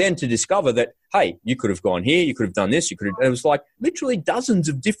 Only then to discover that, hey, you could have gone here, you could have done this, you could have – it was like literally dozens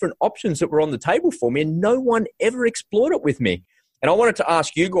of different options that were on the table for me, and no one ever explored it with me. And I wanted to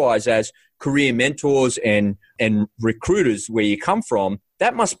ask you guys as career mentors and recruiters where you come from,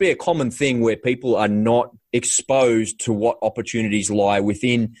 that must be a common thing where people are not exposed to what opportunities lie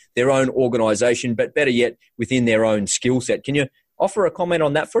within their own organisation, but better yet, within their own skill set. Can you offer a comment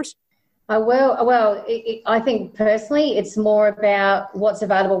on that for us? I think personally it's more about what's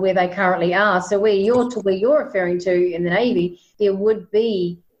available where they currently are. So where you're referring to in the Navy, there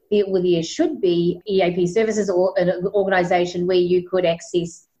should be EAP services or an organisation where you could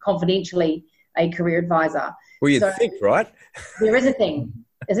access confidentially a career advisor. Well, you'd think, right? There is a thing,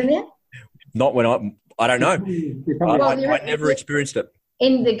 isn't there? Not when I don't know. I never experienced it.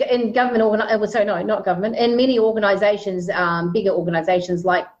 In government, not government, in many organisations, bigger organisations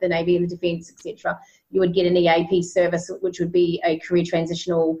like the Navy and the Defence, etc., you would get an EAP service, which would be a career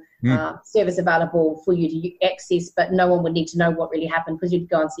transitional service available for you to access, but no one would need to know what really happened because you'd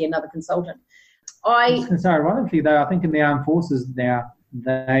go and see another consultant. Ironically, though, I think in the armed forces now,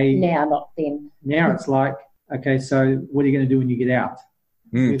 not then. Now it's like, okay, so what are you going to do when you get out?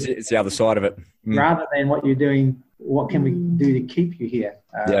 It's the other side of it. Rather than what you're doing, what can we do to keep you here?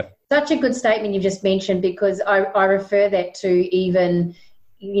 Such a good statement you just mentioned, because I refer that to even,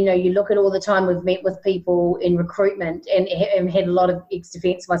 you look at all the time we've met with people in recruitment and had a lot of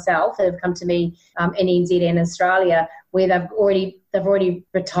ex-defence myself that have come to me in NZ and Australia where they've already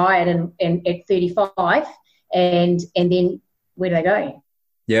retired and at 35 and then where do they go?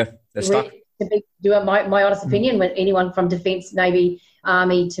 Yeah, they're stuck. My honest opinion, when anyone from Defence, Navy,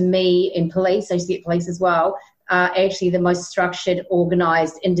 Army to me in police, I used to get police as well, are actually the most structured,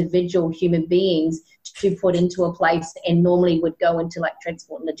 organised individual human beings to put into a place, and normally would go into like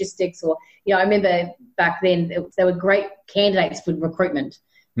transport and logistics, or, you know, I remember back then they were great candidates for recruitment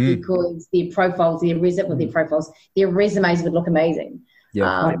because their resumes would look amazing.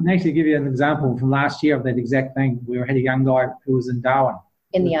 Yeah, I can actually give you an example from last year of that exact thing. We had a young guy who was in Darwin.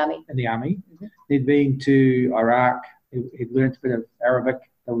 In the Army. Mm-hmm. He'd been to Iraq. He'd learned a bit of Arabic.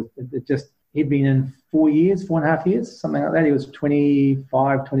 He'd been in 4.5 years, something like that. He was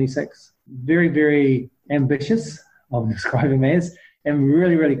 25, 26. Very, very ambitious, I'll describe him as, and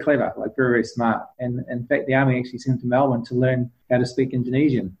really, really clever, like very, very smart. And in fact, the Army actually sent him to Melbourne to learn how to speak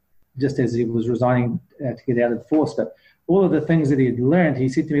Indonesian, just as he was resigning to get out of the force. But all of the things that he had learned, he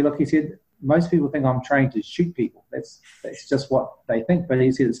said to me, look, he said, most people think I'm trained to shoot people. That's just what they think. But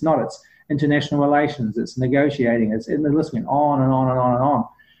he said it's not. It's international relations. It's negotiating. And the list went on and on and on and on.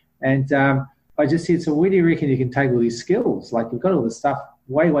 And I just said, so where do you reckon you can take all these skills? Like, we've got all this stuff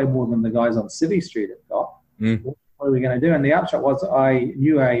way, way more than the guys on Civvy Street have got. What are we going to do? And the upshot was I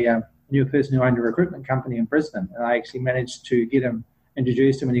knew a person who owned a recruitment company in Brisbane, and I actually managed to get him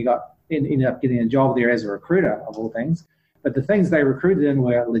introduced him, and he ended up getting a job there as a recruiter, of all things. But the things they recruited in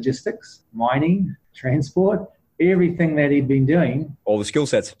were logistics, mining, transport, everything that he'd been doing. All the skill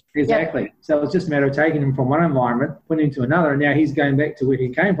sets. Exactly. Yep. So it was just a matter of taking him from one environment, putting him into another, and now he's going back to where he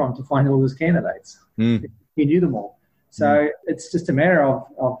came from to find all his candidates. He knew them all. So it's just a matter of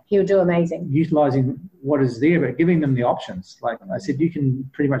he'll do amazing. Utilising what is there, but giving them the options. Like I said, you can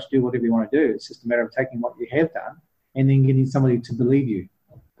pretty much do whatever you want to do. It's just a matter of taking what you have done and then getting somebody to believe you,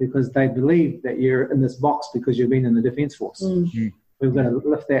 because they believe that you're in this box because you've been in the Defence Force. We're going to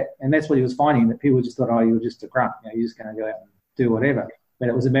lift that. And that's what he was finding, that people just thought, oh, you're just a grunt. You know, you're just going to go out and do whatever. But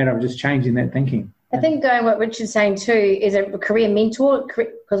it was a matter of just changing that thinking. I think what Richard's saying too is a career mentor,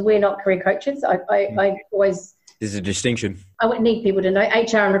 because we're not career coaches. I always... There's a distinction. I would need people to know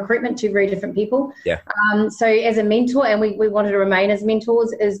HR and recruitment, two very different people. Yeah. So as a mentor, and we wanted to remain as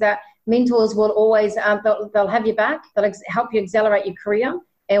mentors, is that mentors will always, they'll have your back, they'll help you accelerate your career,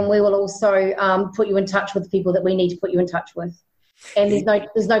 and we will also put you in touch with people that we need to put you in touch with. And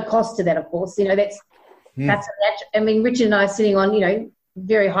there's no cost to that, of course. You know, that's I mean, Richard and I are sitting on, you know,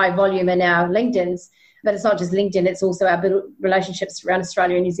 very high volume in our LinkedIn's, but it's not just LinkedIn, it's also our relationships around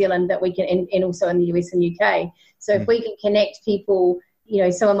Australia and New Zealand that we can, and also in the US and UK. So if we can connect people, you know,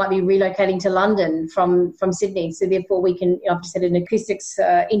 someone might be relocating to London from Sydney, so therefore we can, I've just had an acoustics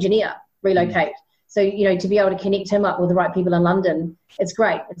engineer relocate. So, you know, to be able to connect him up with the right people in London, it's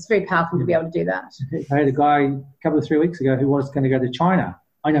great. It's very powerful to be able to do that. I had a guy a couple of 3 weeks ago who was going to go to China.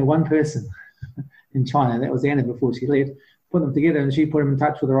 I know one person in China, that was Anna before she left, put them together and she put him in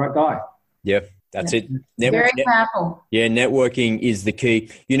touch with the right guy. Yeah. That's it. Very powerful. Yeah, networking is the key.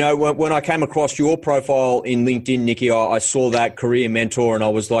 You know, when I came across your profile in LinkedIn, Nikki, I saw that career mentor and I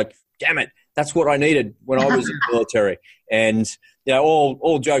was like, damn it, that's what I needed when I was in the military. And, you know,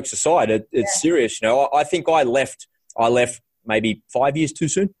 all jokes aside, it's serious. You know, I think I left maybe 5 years too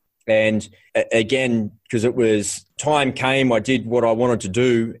soon. And again, because it was time came, I did what I wanted to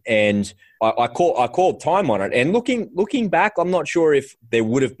do, and I called time on it. And looking back, I'm not sure if there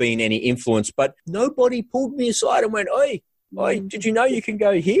would have been any influence, but nobody pulled me aside and went, "Oi, did you know you can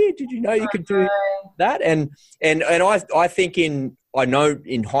go here? Did you know you could do that?" And I think I know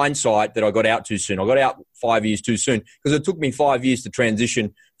in hindsight that I got out too soon. I got out 5 years too soon, because it took me 5 years to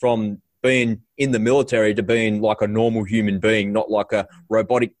transition from being in the military to being like a normal human being, not like a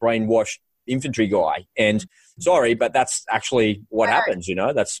robotic brainwashed infantry guy. And sorry, but that's actually what happens, you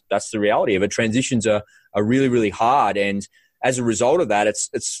know, that's the reality of it. Transitions are really, really hard. And as a result of that,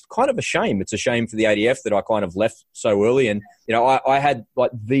 it's kind of a shame. It's a shame for the ADF that I kind of left so early. And, you know, I had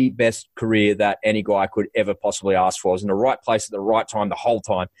like the best career that any guy could ever possibly ask for. I was in the right place at the right time, the whole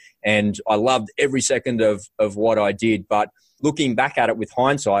time. And I loved every second of what I did. But looking back at it with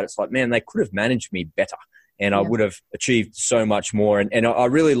hindsight, it's like, man, they could have managed me better and I would have achieved so much more. And I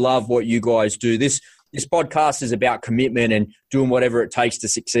really love what you guys do. This podcast is about commitment and doing whatever it takes to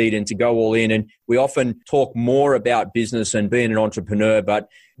succeed and to go all in. And we often talk more about business and being an entrepreneur, but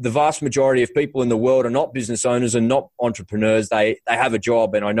the vast majority of people in the world are not business owners and not entrepreneurs. They have a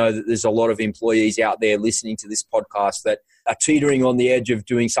job. And I know that there's a lot of employees out there listening to this podcast that are teetering on the edge of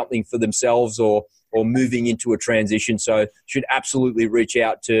doing something for themselves or moving into a transition. So should absolutely reach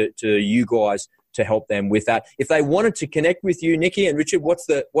out to you guys to help them with that. If they wanted to connect with you, Nikki and Richard, what's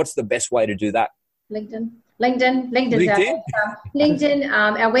the best way to do that? LinkedIn. LinkedIn.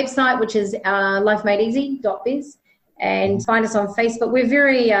 Our website, which is lifemadeeasy.biz, and find us on Facebook. We're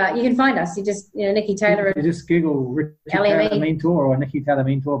very, you can find us. You just, Nikki Taylor. You just Google Richard Taylor Mentor or Nikki Taylor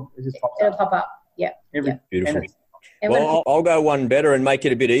Mentor. It just pops up. It'll pop up. Yeah. Beautiful. Well, I'll go one better and make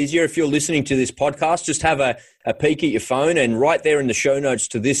it a bit easier. If you're listening to this podcast, just have a peek at your phone, and right there in the show notes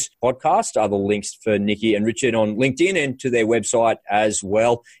to this podcast are the links for Nikki and Richard on LinkedIn and to their website as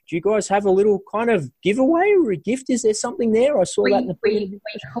well. Do you guys have a little kind of giveaway or a gift? Is there something there? I saw that. We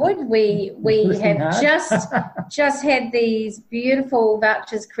have just had these beautiful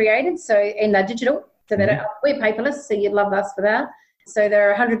vouchers created, so in the digital, so that we're paperless, so you'd love us for that. So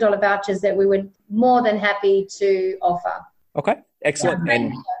there are $100 vouchers that we would more than happy to offer. Okay, excellent.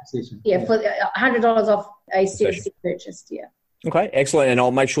 For $100 off a CFC purchase. Yeah. Okay, excellent. And I'll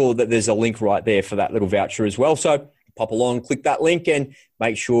make sure that there's a link right there for that little voucher as well. So pop along, click that link, and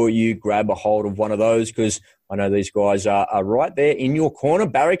make sure you grab a hold of one of those, because I know these guys are right there in your corner,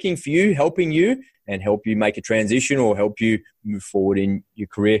 barracking for you, helping you, and help you make a transition or help you move forward in your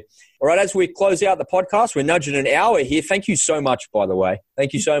career. All right, as we close out the podcast, we're nudging an hour here. Thank you so much, by the way.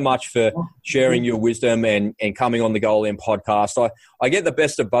 Thank you so much for sharing your wisdom and coming on the Goal In podcast. I get the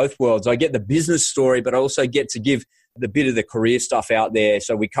best of both worlds. I get the business story, but I also get to give the bit of the career stuff out there.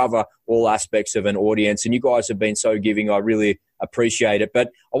 So we cover all aspects of an audience, and you guys have been so giving. I really appreciate it. But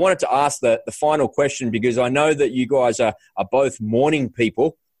I wanted to ask the final question, because I know that you guys are both morning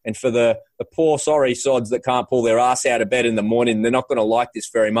people. And for the poor, sorry sods that can't pull their ass out of bed in the morning, they're not going to like this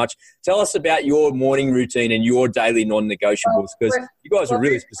very much. Tell us about your morning routine and your daily non-negotiables, because you guys are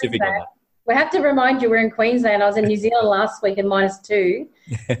really specific on that. We have to remind you we're in Queensland. I was in New Zealand last week in -2,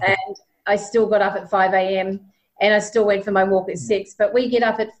 and I still got up at 5 a.m. and I still went for my walk at 6. But we get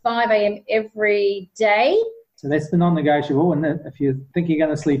up at 5 a.m. every day. So that's the non-negotiable. And if you think you're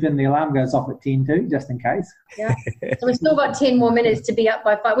going to sleep in, the alarm goes off at 10 too, just in case. Yeah. So we've still got 10 more minutes to be up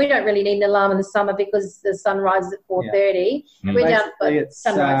by 5. We don't really need an alarm in the summer because the sun rises at 4:30. Yeah. We're down by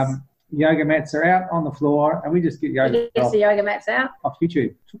sunrise. Yoga mats are out on the floor, and we just get the yoga mats out off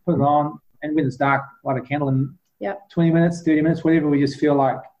YouTube. Put it on, and when it's dark, light a candle in 20 minutes, 30 minutes, whatever we just feel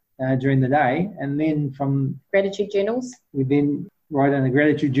like during the day. And then from gratitude journals, we then write in a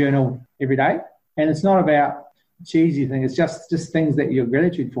gratitude journal every day. And it's not about cheesy thing. It's just things that you're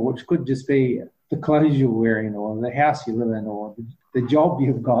gratitude for, which could just be the clothes you're wearing, or the house you live in, or the job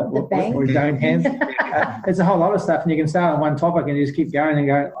you've got, or you don't have. It's a whole lot of stuff, and you can start on one topic and you just keep going and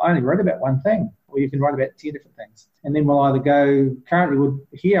go, I only wrote about one thing, or you can write about 10 different things. And then we'll either go, currently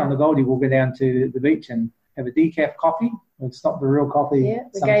here on the Goldie, we'll go down to the beach and have a decaf coffee. We'll stop the real coffee. Yeah,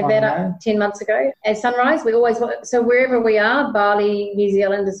 we gave that up 10 months ago. At sunrise, we always, so wherever we are, Bali, New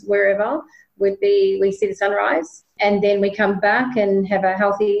Zealand, wherever, we see the sunrise, and then we come back and have a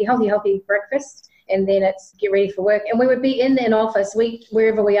healthy breakfast, and then it's get ready for work. And we would be in an office,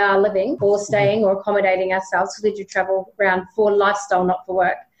 wherever we are living or staying or accommodating ourselves, because we do travel around for lifestyle, not for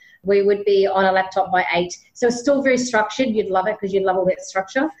work. We would be on a laptop by 8. So it's still very structured. You'd love it because you'd love all that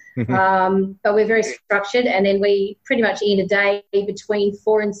structure. But we're very structured, and then we pretty much end a day between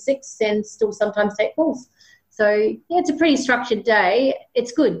 4 and 6 and still sometimes take calls. So yeah, it's a pretty structured day.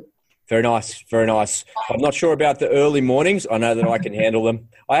 It's good. Very nice, very nice. I'm not sure about the early mornings. I know that I can handle them.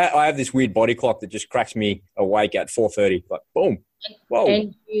 I have this weird body clock that just cracks me awake at 4:30. Like, boom. Whoa.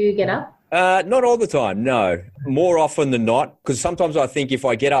 And you get up? Not all the time, no. More often than not, because sometimes I think if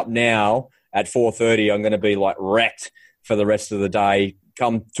I get up now at 4:30, I'm going to be like wrecked for the rest of the day,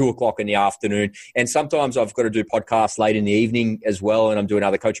 come 2 o'clock in the afternoon. And sometimes I've got to do podcasts late in the evening as well, and I'm doing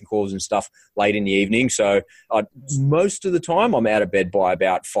other coaching calls and stuff late in the evening. So most of the time I'm out of bed by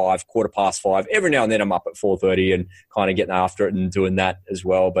about 5, 5:15. Every now and then I'm up at 4:30 and kind of getting after it and doing that as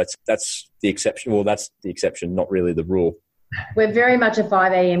well. But that's the exception. Well, that's the exception, not really the rule. We're very much a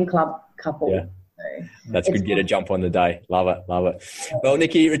 5 a.m. club couple. Yeah. That's good. Get a jump on the day. Love it. Love it. Well,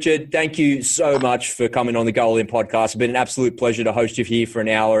 Nikki, Richard, thank you so much for coming on the Goal In podcast. It's been an absolute pleasure to host you here for an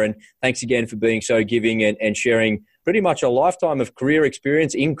hour. And thanks again for being so giving and sharing pretty much a lifetime of career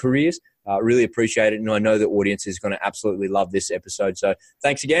experience in careers. Really appreciate it. And I know the audience is going to absolutely love this episode. So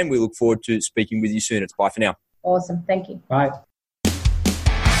thanks again. We look forward to speaking with you soon. It's bye for now. Awesome. Thank you. Bye.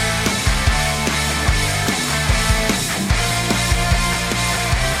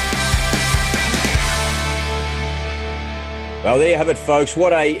 Well, there you have it, folks.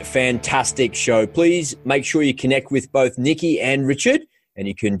 What a fantastic show. Please make sure you connect with both Nikki and Richard, and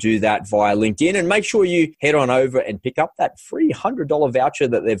you can do that via LinkedIn. And make sure you head on over and pick up that free $100 voucher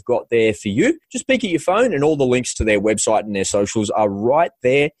that they've got there for you. Just peek at your phone, and all the links to their website and their socials are right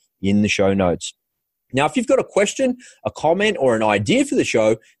there in the show notes. Now, if you've got a question, a comment, or an idea for the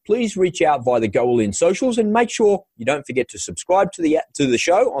show, please reach out via the Go All In socials, and make sure you don't forget to subscribe to the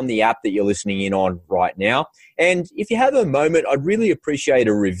show on the app that you're listening in on right now. And if you have a moment, I'd really appreciate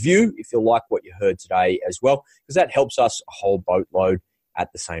a review if you like what you heard today as well, because that helps us a whole boatload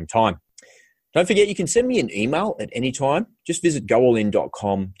at the same time. Don't forget, you can send me an email at any time. Just visit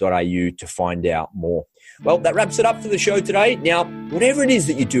goallin.com.au to find out more. Well, that wraps it up for the show today. Now, whatever it is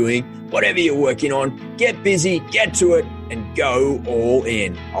that you're doing, whatever you're working on, get busy, get to it, and go all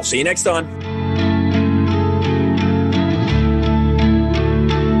in. I'll see you next time.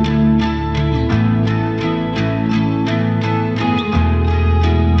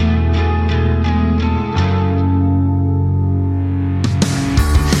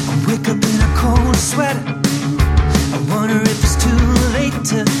 Sweater. I wonder if it's too late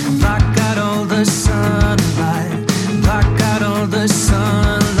to block out all the sunlight, block out all the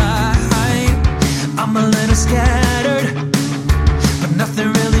sunlight. I'm a little scattered, but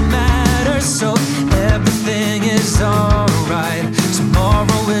nothing really matters, so everything is alright.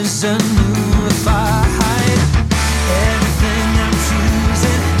 Tomorrow is a new fight. Everything I'm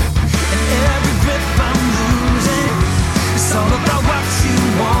choosing and every grip I'm losing, it's all about what you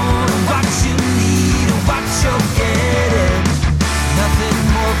want and what you need and what you're getting. Nothing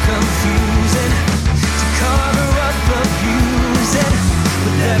more confusing to cover up abusing.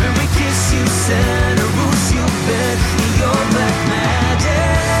 With every kiss you send, a ruse you bend in your black magic.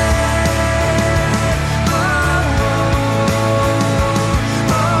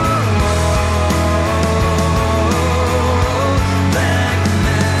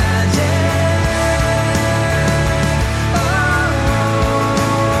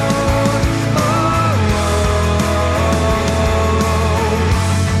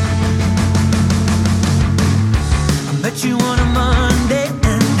 You on a Monday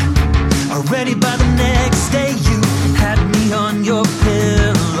and already by the next day you had me on your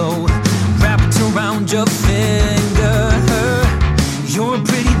pillow, wrapped around your finger. You're a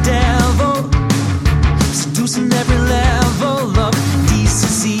pretty devil, seducing every level of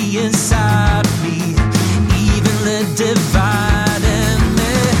decency inside me, evenly dividing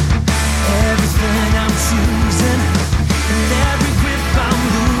me. Everything I'm choosing and every grip I'm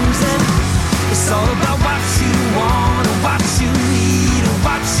losing, it's all about what you want, what you need and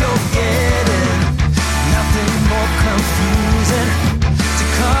what you're getting. Nothing more confusing to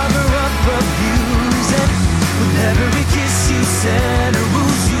cover up abusing. With every kiss you send, a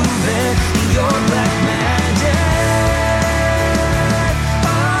ruse you bend in your black magic.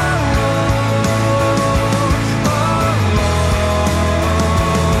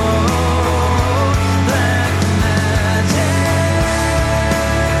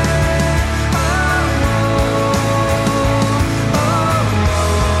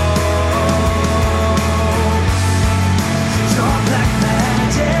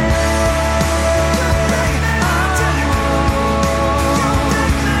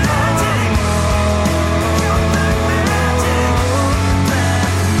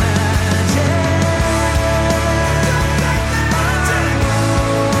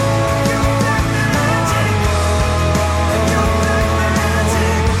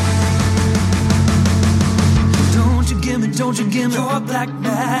 Don't you give me your black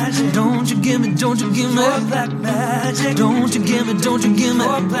magic? Don't you give me your black magic? Don't you give me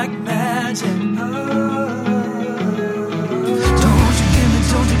your black magic? Don't you give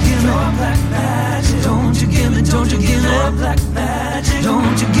me your black magic? Don't you give me your black magic?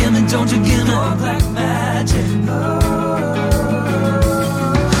 Don't you give me your black magic?